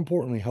 but more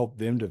importantly, help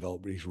them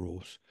develop these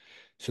rules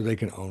so they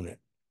can own it.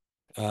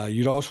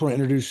 You'd also want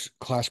to introduce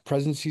class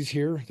presidencies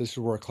here. This is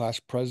where a class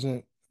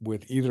president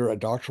with either a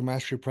doctoral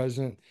mastery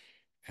president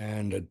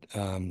and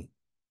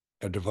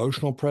a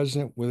devotional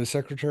president with a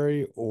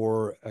secretary,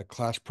 or a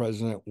class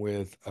president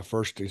with a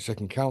first and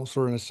second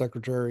counselor and a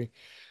secretary.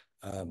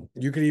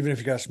 You could even, if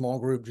you got a small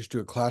group, just do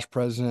a class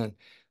president,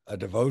 a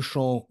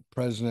devotional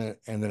president,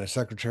 and then a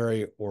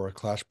secretary or a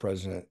class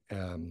president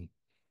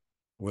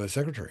with a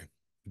secretary,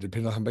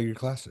 depending on how big your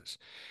class is.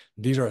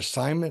 These are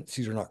assignments,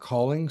 these are not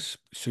callings.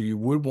 So you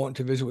would want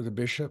to visit with the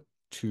bishop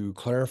to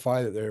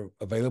clarify that they're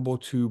available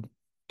to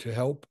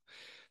help,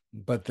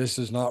 but this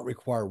does not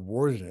require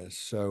worthiness.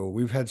 So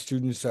we've had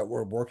students that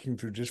were working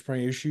through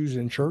disciplinary issues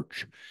in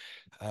church,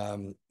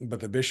 but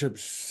the bishop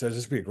says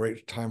this would be a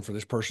great time for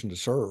this person to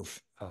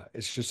serve.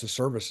 It's just a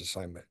service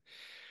assignment.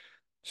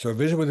 So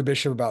visit with the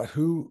bishop about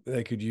who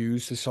they could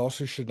use. This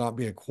also should not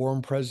be a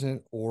quorum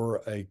president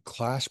or a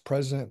class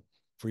president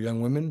for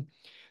young women.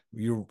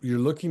 You're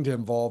looking to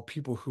involve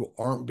people who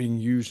aren't being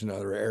used in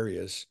other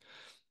areas,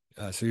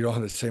 so you don't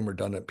have the same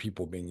redundant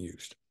people being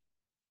used.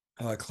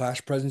 Class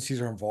presidencies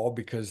are involved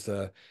because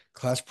the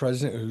class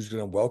president who's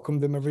going to welcome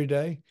them every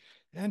day,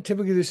 and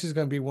typically this is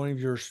going to be one of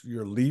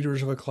your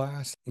leaders of a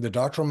class. The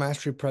doctoral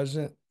mastery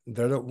president,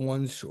 they're the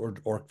ones,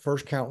 or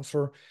first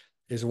counselor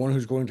is the one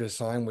who's going to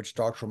assign which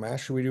doctoral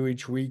mastery we do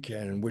each week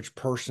and which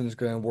person is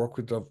going to work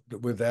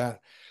with that.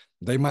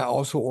 They might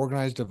also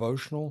organize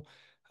devotional.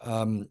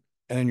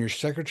 And your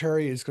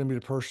secretary is going to be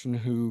the person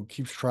who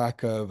keeps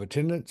track of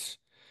attendance,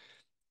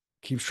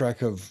 keeps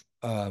track of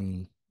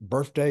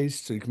birthdays,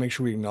 so you can make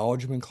sure we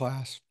acknowledge them in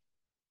class.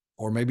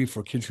 Or maybe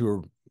for kids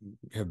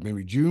have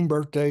maybe June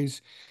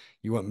birthdays,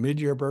 you want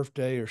mid-year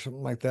birthday or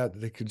something like that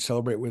they could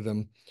celebrate with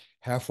them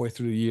halfway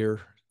through the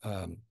year.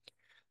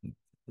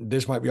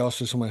 This might be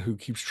also someone who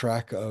keeps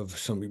track of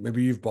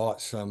maybe you've bought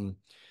some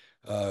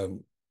uh,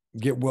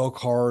 get well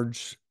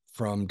cards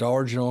from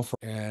Dollar General,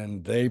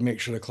 and they make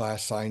sure the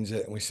class signs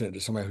it, and we send it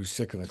to somebody who's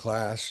sick in the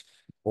class,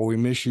 or we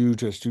miss you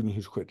to a student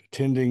who's quit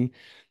attending.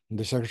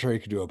 The secretary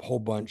could do a whole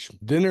bunch.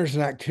 Then there's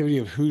an activity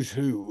of who's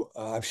who.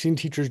 I've seen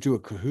teachers do a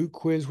Kahoot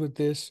quiz with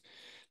this.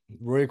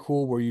 Really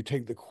cool, where you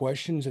take the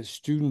questions that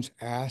students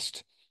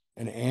asked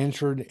and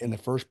answered in the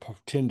first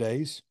 10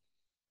 days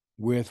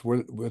with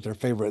what their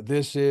favorite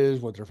this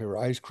is, what their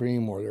favorite ice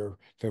cream, or their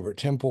favorite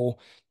temple,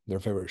 their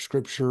favorite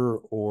scripture,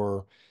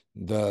 or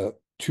the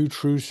two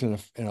truths and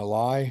a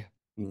lie,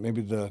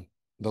 maybe the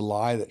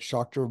lie that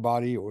shocked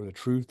everybody, or the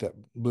truth that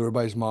blew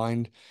everybody's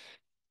mind.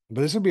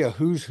 But this will be a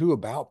who's who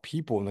about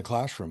people in the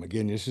classroom.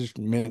 Again, this is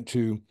meant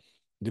to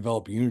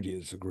develop unity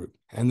as a group.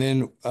 And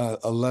then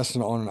a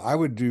lesson on, I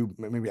would do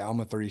maybe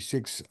Alma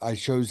 36. I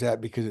chose that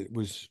because it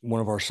was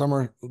one of our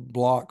summer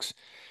blocks.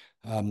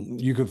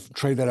 You could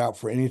trade that out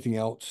for anything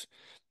else,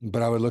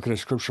 but I would look at a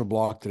scripture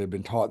block that had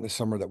been taught in the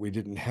summer that we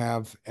didn't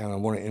have, and I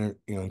want to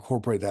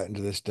incorporate that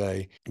into this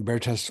day. Bear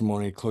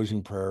testimony,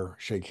 closing prayer,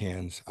 shake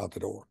hands, out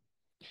the door.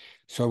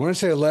 So I'm going to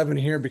say 11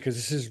 here because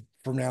this is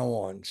from now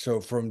on. So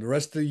from the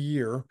rest of the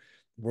year,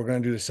 we're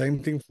going to do the same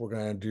thing. We're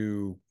going to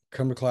do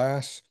come to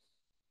class,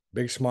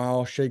 big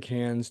smile, shake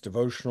hands.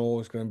 Devotional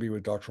is going to be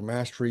with Doctoral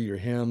Mastery, your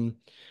hymn,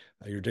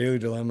 your daily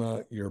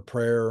dilemma, your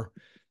prayer.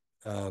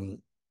 Um,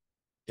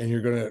 and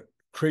you're going to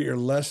create your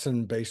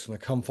lesson based on the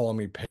come follow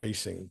me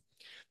pacing.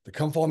 The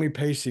come follow me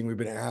pacing, we've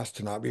been asked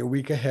to not be a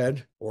week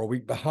ahead or a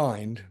week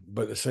behind,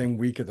 but the same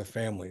week of the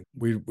family.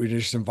 We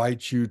just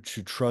invite you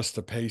to trust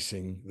the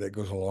pacing that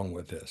goes along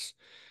with this.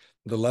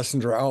 The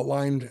lessons are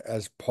outlined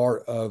as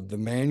part of the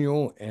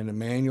manual, and the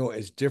manual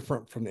is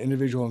different from the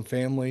individual and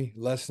family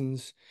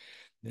lessons.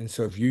 And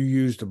so if you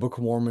use the Book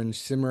of Mormon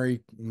Seminary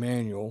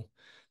manual,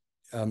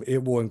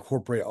 it will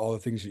incorporate all the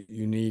things that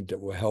you need that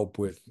will help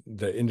with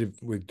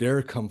with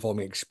their come follow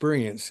me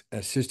experience,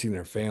 assisting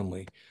their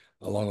family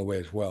along the way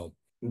as well.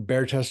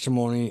 Bear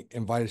testimony,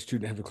 invite a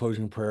student to have a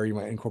closing prayer. You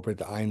might incorporate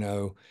the I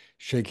know,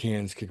 shake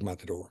hands, kick them out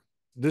the door.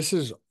 This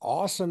is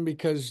awesome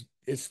because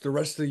it's the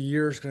rest of the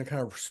year is going to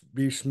kind of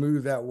be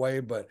smooth that way,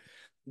 but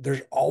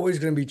there's always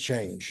going to be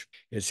change.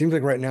 It seems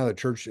like right now the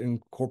church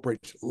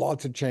incorporates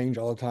lots of change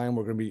all the time.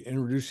 We're going to be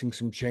introducing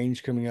some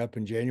change coming up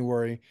in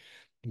January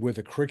with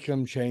a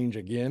curriculum change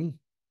again.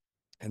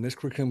 And this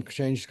curriculum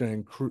change is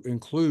going to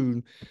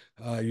include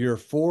your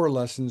 4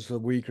 lessons a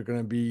week are going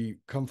to be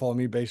come follow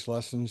me based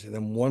lessons. And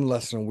then 1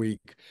 lesson a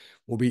week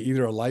will be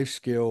either a life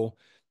skill,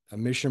 a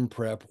mission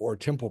prep, or a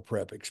temple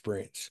prep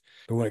experience.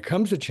 But when it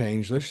comes to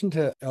change, listen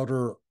to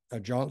Elder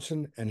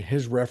Johnson and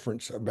his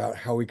reference about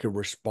how we could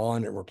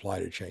respond and reply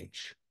to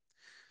change.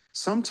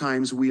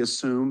 Sometimes we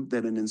assume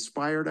that an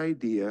inspired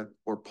idea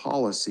or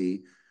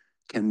policy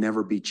can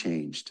never be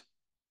changed.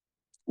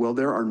 Well,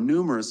 there are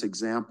numerous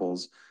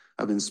examples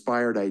of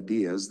inspired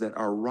ideas that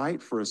are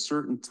right for a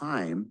certain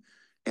time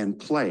and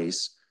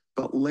place,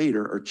 but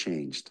later are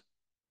changed.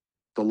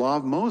 The law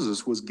of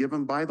Moses was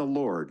given by the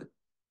Lord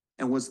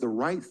and was the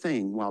right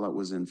thing while it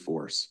was in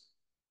force.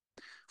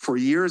 For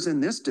years in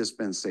this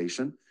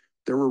dispensation,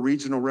 there were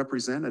regional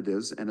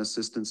representatives and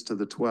assistants to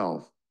the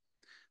 12.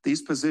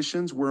 These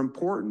positions were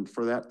important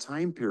for that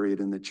time period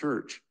in the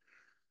church,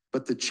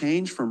 but the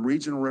change from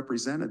regional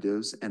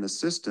representatives and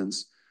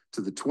assistants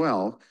to the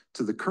 12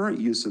 to the current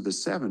use of the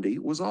 70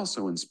 was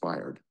also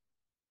inspired.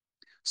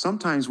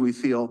 Sometimes we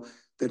feel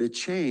that a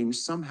change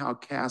somehow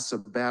casts a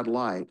bad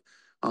light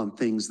on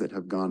things that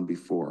have gone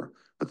before,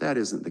 but that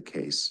isn't the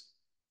case.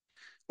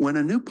 When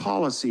a new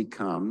policy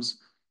comes,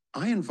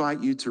 I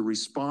invite you to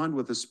respond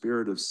with a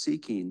spirit of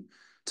seeking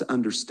to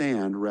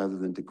understand rather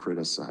than to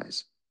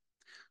criticize.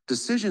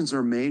 Decisions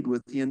are made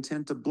with the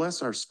intent to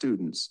bless our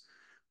students,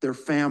 their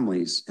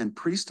families, and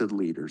priesthood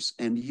leaders,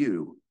 and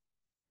you,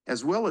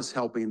 as well as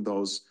helping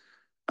those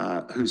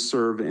who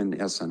serve in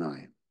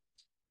SNI.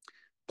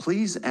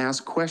 Please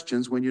ask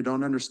questions when you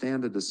don't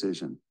understand a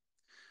decision,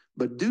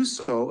 but do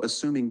so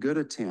assuming good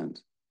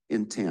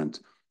intent,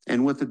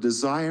 and with a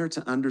desire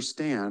to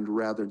understand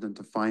rather than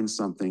to find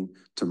something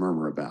to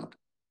murmur about.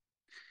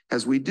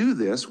 As we do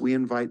this, we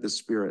invite the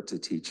Spirit to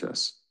teach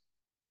us.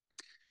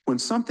 When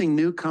something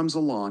new comes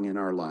along in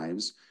our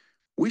lives,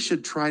 we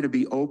should try to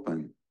be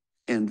open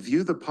and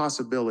view the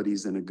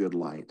possibilities in a good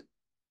light.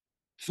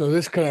 So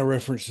this kind of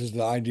references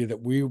the idea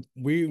that we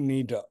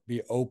need to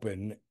be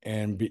open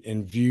and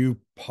view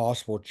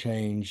possible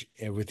change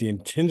and with the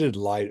intended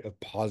light of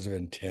positive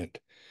intent.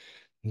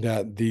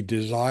 That the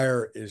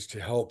desire is to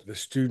help the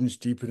students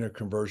deepen their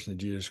conversion to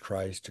Jesus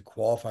Christ, to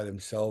qualify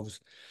themselves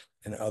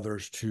and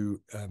others to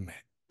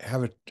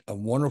have a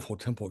wonderful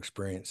temple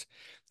experience,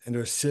 and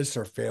to assist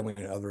our family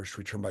and others to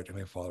return back to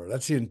my Father.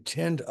 That's the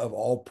intent of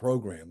all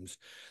programs,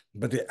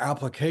 but the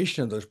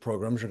application of those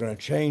programs are going to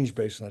change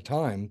based on the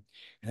time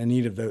and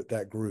need of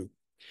that group.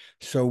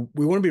 So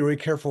we want to be really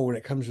careful when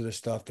it comes to this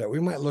stuff that we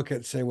might look at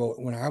and say, well,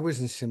 when I was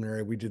in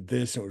seminary, we did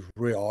this, and it was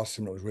really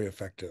awesome, it was really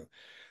effective.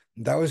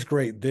 That was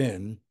great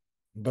then,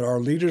 but our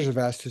leaders have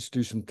asked us to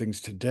do some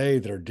things today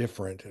that are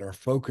different, and our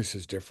focus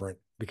is different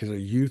because the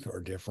youth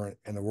are different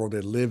and the world they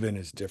live in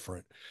is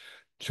different.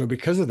 So,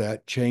 because of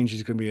that, change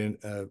is going to be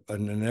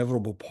an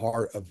inevitable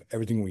part of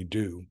everything we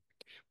do.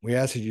 We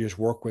ask that you just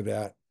work with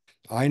that.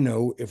 I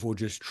know if we'll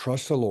just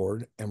trust the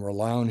Lord and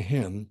rely on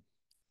Him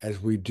as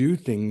we do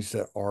things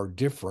that are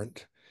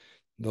different,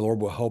 the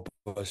Lord will help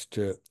us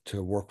to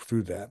work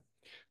through that.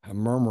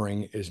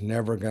 Murmuring is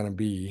never going to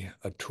be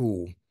a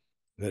tool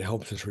that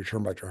helps us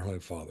return back to our Heavenly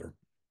Father.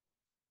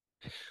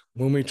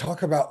 When we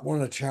talk about one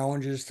of the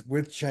challenges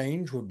with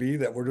change would be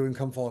that we're doing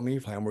Come Follow Me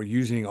plan. We're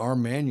using our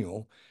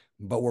manual,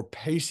 but we're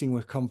pacing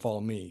with Come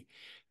Follow Me.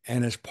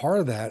 And as part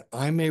of that,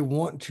 I may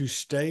want to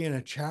stay in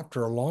a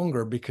chapter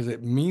longer because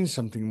it means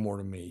something more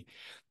to me.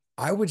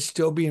 I would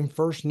still be in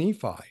First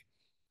Nephi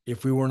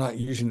if we were not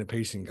using the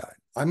pacing guide.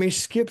 I may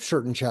skip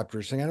certain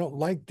chapters saying, I don't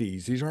like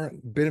these. These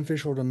aren't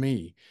beneficial to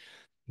me.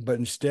 But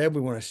instead,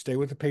 we want to stay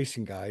with the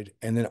pacing guide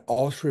and then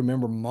also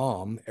remember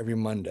mom every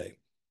Monday.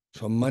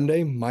 So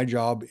Monday, my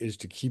job is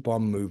to keep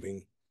on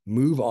moving,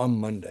 move on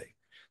Monday.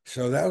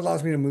 So that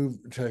allows me to move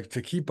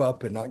to keep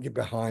up and not get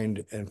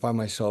behind and find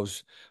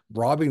myself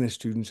robbing the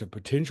students of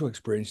potential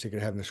experience they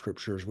could have in the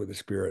scriptures with the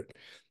Spirit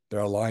that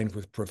are aligned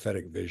with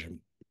prophetic vision.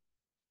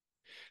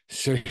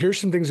 So here's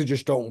some things that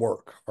just don't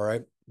work. All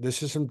right.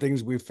 This is some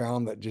things we've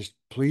found that just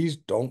please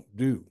don't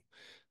do.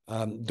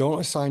 Don't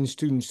assign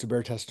students to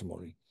bear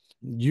testimony.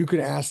 You can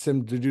ask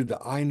them to do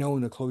the I know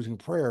in the closing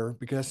prayer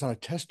because that's not a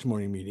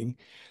testimony meeting.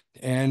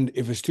 And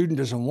if a student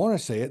doesn't want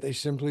to say it, they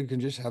simply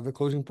can just have the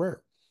closing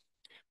prayer.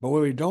 But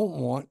what we don't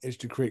want is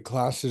to create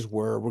classes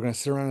where we're going to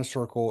sit around in a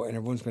circle and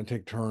everyone's going to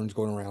take turns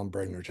going around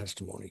bearing their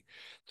testimony.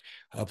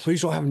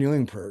 Please don't have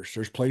kneeling prayers.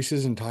 There's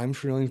places and times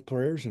for kneeling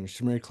prayers, and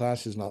seminary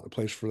class is not the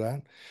place for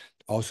that.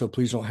 Also,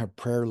 please don't have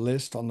prayer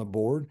lists on the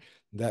board.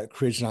 That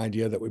creates an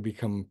idea that we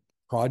become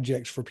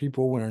projects for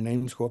people when our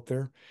names go up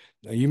there.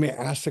 Now, you may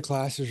ask the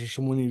class, is there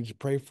someone we need to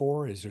pray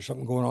for? Is there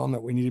something going on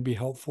that we need to be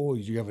helpful? Do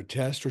you have a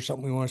test or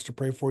something we want us to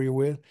pray for you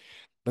with?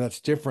 But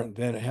that's different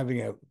than having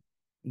a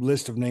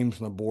list of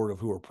names on the board of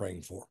who we're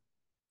praying for.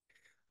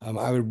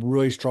 I would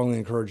really strongly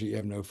encourage that you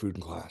have no food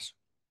in class.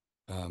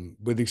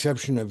 With the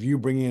exception of you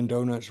bringing in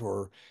donuts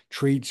or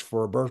treats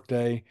for a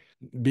birthday,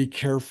 be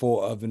careful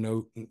of the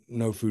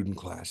no food in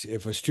class.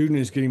 If a student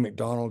is getting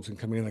McDonald's and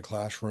coming in the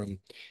classroom,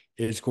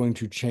 it's going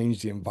to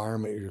change the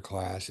environment of your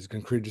class. It's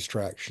going to create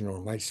distraction or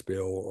it might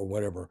spill or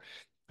whatever.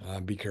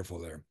 Be careful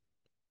there.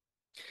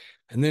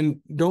 And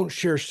then don't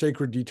share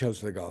sacred details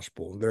of the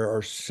gospel. There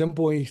are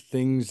simply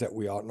things that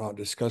we ought not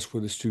discuss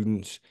with the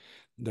students.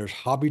 There's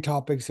hobby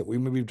topics that we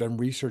maybe have done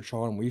research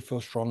on, we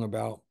feel strong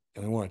about,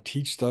 and we want to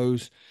teach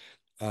those.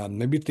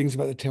 Maybe things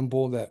about the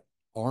temple that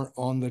aren't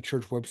on the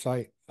church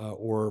website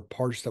or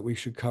parts that we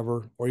should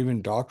cover, or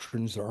even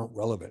doctrines that aren't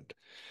relevant.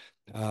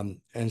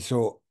 And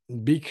so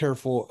be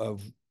careful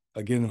of,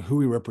 again, who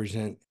we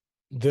represent.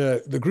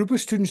 The group of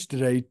students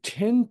today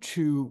tend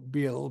to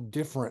be a little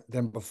different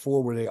than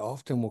before, where they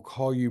often will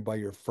call you by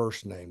your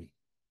first name.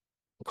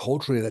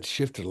 Culturally, that's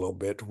shifted a little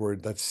bit where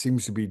that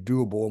seems to be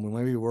doable, and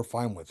maybe we're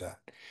fine with that.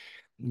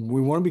 We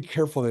want to be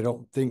careful they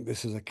don't think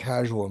this is a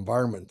casual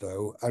environment,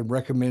 though. I'd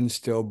recommend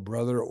still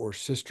brother or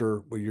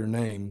sister with your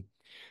name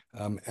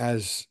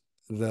as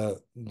the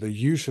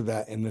use of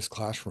that in this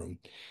classroom.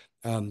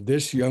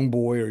 This young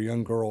boy or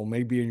young girl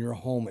may be in your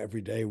home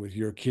every day with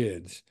your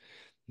kids,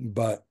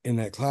 but in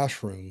that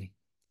classroom,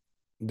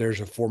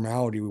 there's a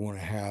formality we want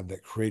to have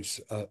that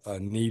creates a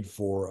need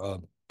for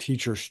a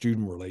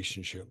teacher-student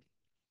relationship.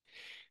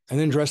 And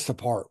then dress the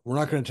part. We're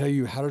not going to tell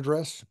you how to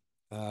dress.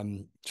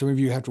 Some of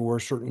you have to wear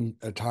certain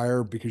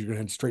attire because you're going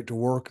to head straight to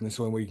work, and that's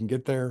the only way you can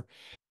get there.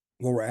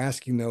 What we're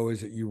asking, though,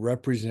 is that you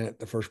represent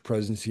the first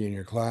presidency in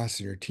your class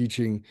and your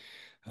teaching.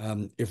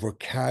 If we're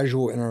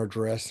casual in our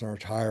dress and our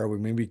attire, we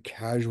may be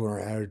casual in our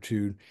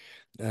attitude.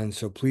 And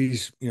so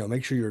please,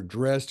 make sure you're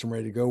dressed and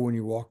ready to go when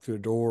you walk through the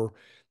door.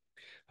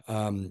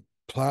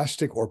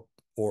 Plastic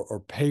or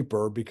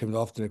paper becomes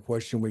often a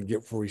question we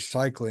get for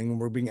recycling. And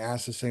we're being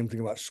asked the same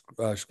thing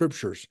about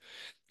scriptures.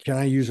 Can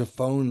I use a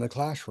phone in the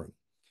classroom?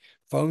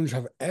 Phones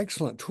have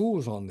excellent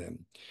tools on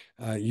them.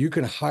 You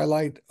can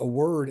highlight a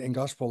word in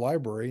Gospel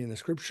Library in the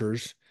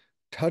scriptures,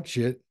 touch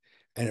it,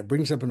 and it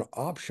brings up an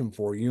option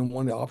for you. And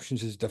one of the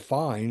options is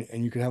define,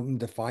 and you can have them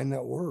define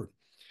that word.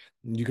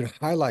 You can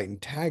highlight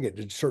and tag it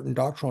to certain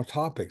doctrinal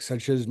topics,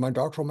 such as my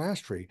doctrinal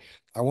mastery.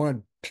 I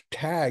want to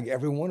tag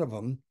every one of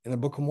them in the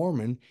Book of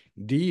Mormon,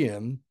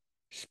 DM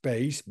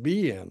space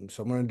BM.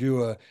 So I'm going to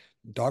do a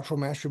doctrinal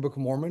mastery Book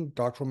of Mormon,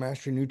 doctrinal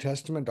mastery New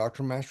Testament,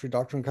 doctrinal mastery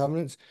Doctrine and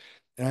Covenants,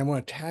 and I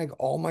want to tag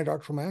all my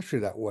doctrinal mastery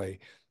that way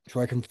so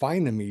I can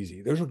find them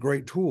easy. Those are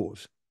great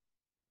tools.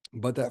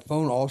 But that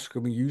phone also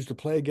can be used to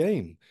play a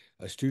game.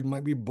 A student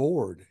might be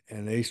bored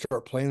and they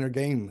start playing their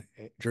game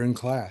during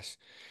class.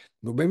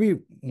 But maybe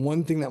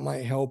one thing that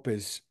might help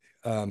is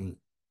to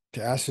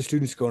ask the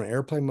students to go in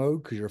airplane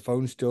mode because your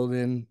phone still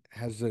then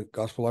has the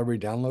gospel library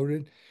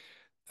downloaded,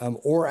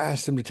 or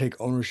ask them to take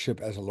ownership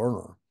as a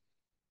learner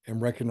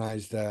and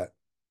recognize that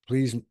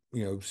please,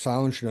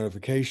 silence your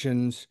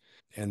notifications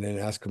and then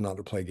ask them not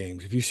to play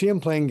games. If you see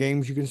them playing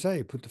games, you can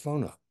say, put the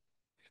phone up.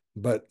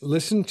 But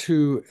listen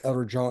to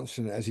Elder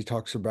Johnson as he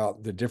talks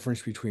about the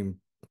difference between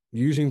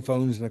using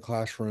phones in the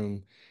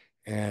classroom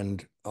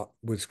and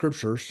with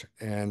scriptures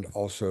and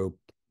also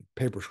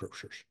paper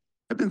scriptures.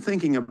 I've been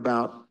thinking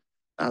about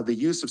the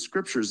use of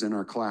scriptures in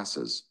our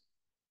classes.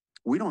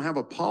 We don't have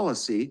a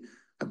policy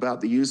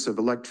about the use of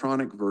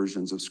electronic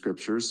versions of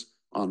scriptures,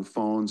 on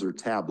phones or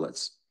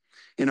tablets.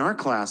 In our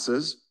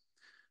classes,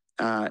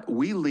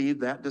 we leave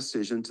that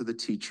decision to the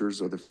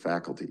teachers or the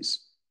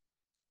faculties.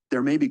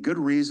 There may be good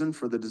reason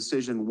for the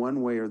decision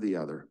one way or the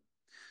other.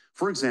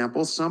 For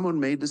example, someone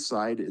may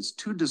decide it's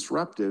too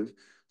disruptive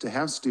to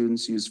have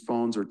students use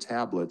phones or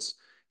tablets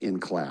in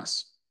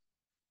class.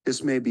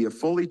 This may be a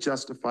fully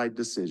justified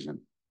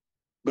decision,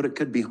 but it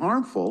could be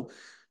harmful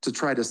to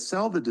try to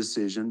sell the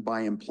decision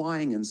by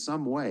implying in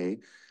some way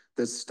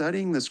that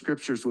studying the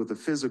scriptures with a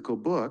physical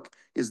book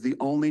is the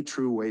only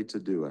true way to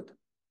do it.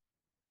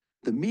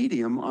 The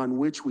medium on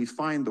which we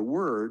find the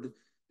word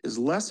is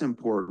less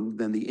important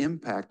than the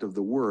impact of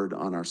the word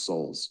on our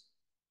souls.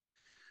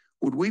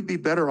 Would we be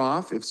better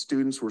off if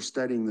students were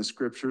studying the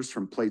scriptures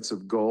from plates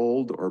of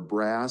gold or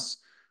brass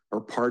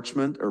or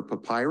parchment or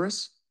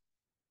papyrus?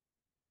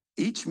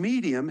 Each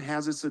medium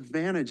has its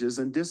advantages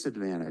and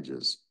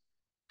disadvantages.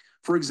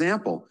 For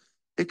example,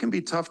 it can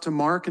be tough to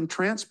mark and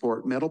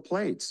transport metal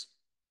plates,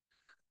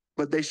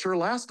 but they sure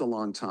last a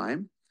long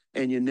time,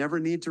 and you never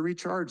need to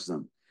recharge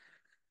them.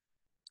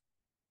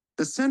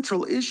 The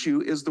central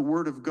issue is the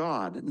Word of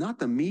God, not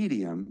the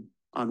medium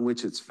on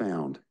which it's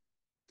found.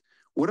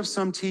 What if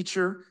some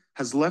teacher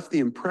has left the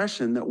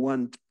impression that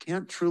one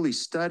can't truly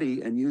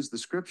study and use the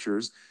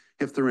scriptures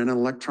if they're in an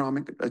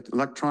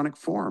electronic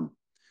form?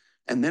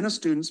 And then a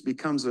student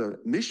becomes a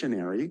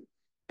missionary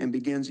and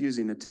begins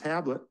using a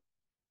tablet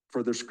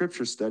for their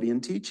scripture study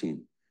and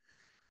teaching.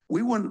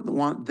 We wouldn't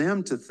want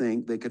them to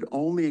think they could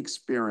only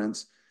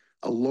experience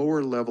a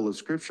lower level of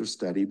scripture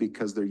study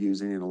because they're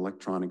using an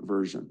electronic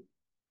version.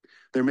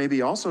 There may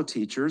be also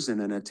teachers in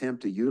an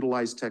attempt to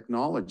utilize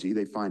technology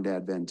they find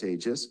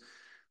advantageous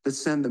that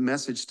send the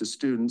message to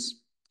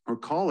students or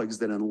colleagues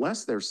that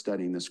unless they're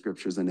studying the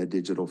scriptures in a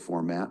digital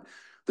format,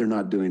 they're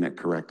not doing it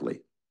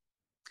correctly.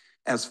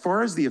 As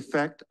far as the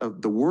effect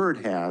of the word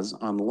has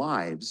on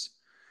lives,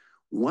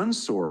 one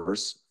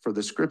source for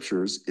the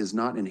scriptures is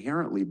not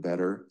inherently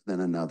better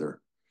than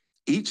another.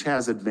 Each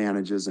has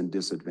advantages and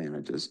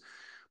disadvantages,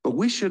 but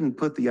we shouldn't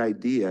put the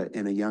idea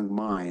in a young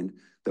mind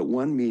that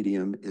one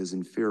medium is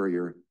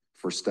inferior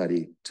for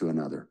study to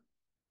another.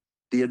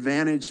 The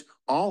advantage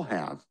all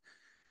have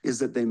is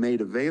that they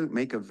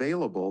make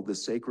available the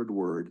sacred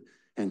word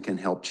and can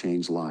help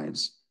change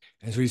lives.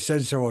 As we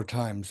said several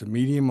times, the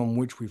medium on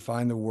which we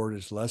find the word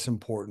is less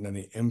important than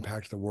the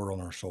impact of the word on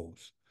our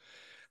souls.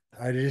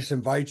 I just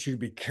invite you to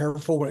be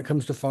careful when it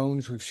comes to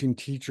phones. We've seen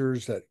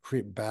teachers that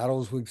create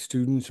battles with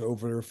students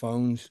over their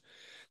phones.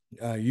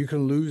 You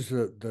can lose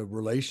the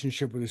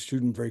relationship with a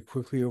student very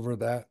quickly over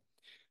that.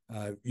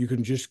 You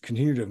can just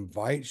continue to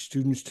invite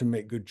students to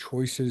make good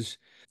choices.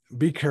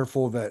 Be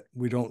careful that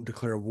we don't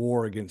declare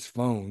war against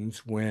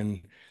phones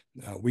when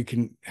we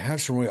can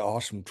have some really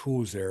awesome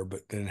tools there,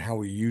 but then how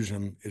we use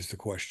them is the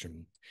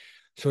question.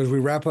 So as we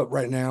wrap up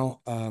right now,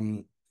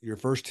 your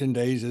first 10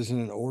 days isn't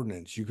an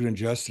ordinance. You can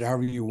adjust it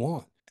however you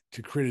want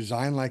to create a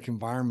Zion-like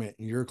environment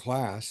in your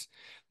class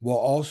while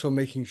also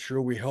making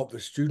sure we help the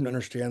student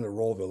understand the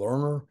role of the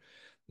learner,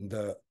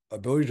 the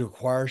ability to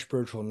acquire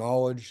spiritual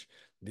knowledge,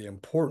 the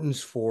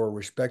importance for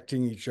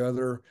respecting each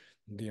other,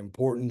 the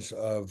importance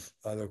of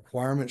the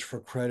requirements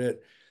for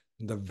credit,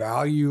 the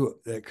value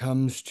that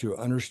comes to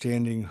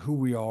understanding who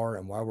we are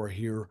and why we're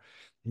here.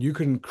 You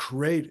can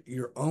create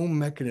your own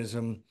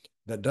mechanism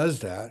that does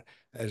that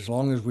as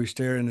long as we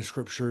stay in the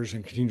scriptures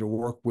and continue to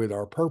work with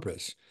our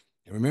purpose.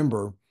 And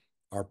remember,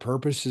 our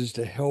purpose is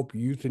to help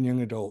youth and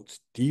young adults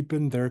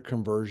deepen their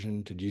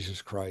conversion to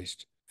Jesus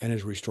Christ and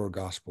his restored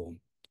gospel,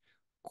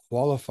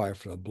 qualify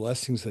for the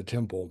blessings of the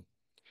temple,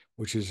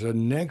 which is the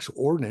next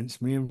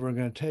ordinance many of them are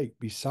going to take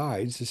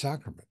besides the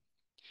sacrament,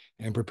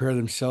 and prepare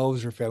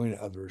themselves, their family, and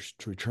others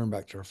to return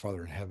back to our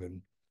Father in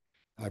heaven.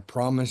 I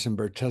promise and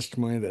bear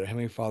testimony that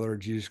Heavenly Father,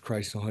 Jesus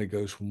Christ, and the Holy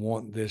Ghost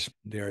want this.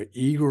 They are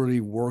eagerly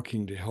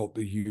working to help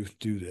the youth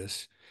do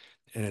this.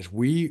 And as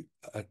we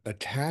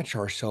attach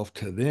ourselves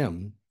to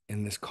them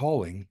in this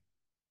calling,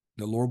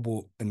 the Lord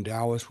will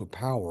endow us with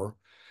power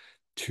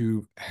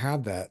to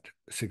have that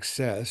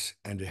success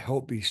and to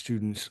help these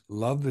students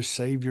love the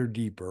Savior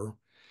deeper,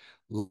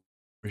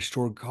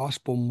 restore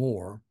gospel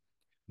more,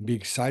 be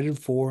excited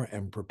for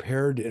and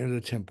prepared to enter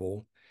the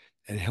temple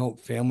and help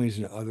families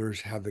and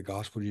others have the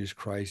gospel of Jesus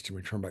Christ and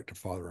return back to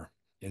Father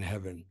in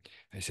heaven.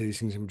 I say these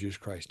things in Jesus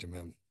Christ.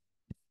 Amen.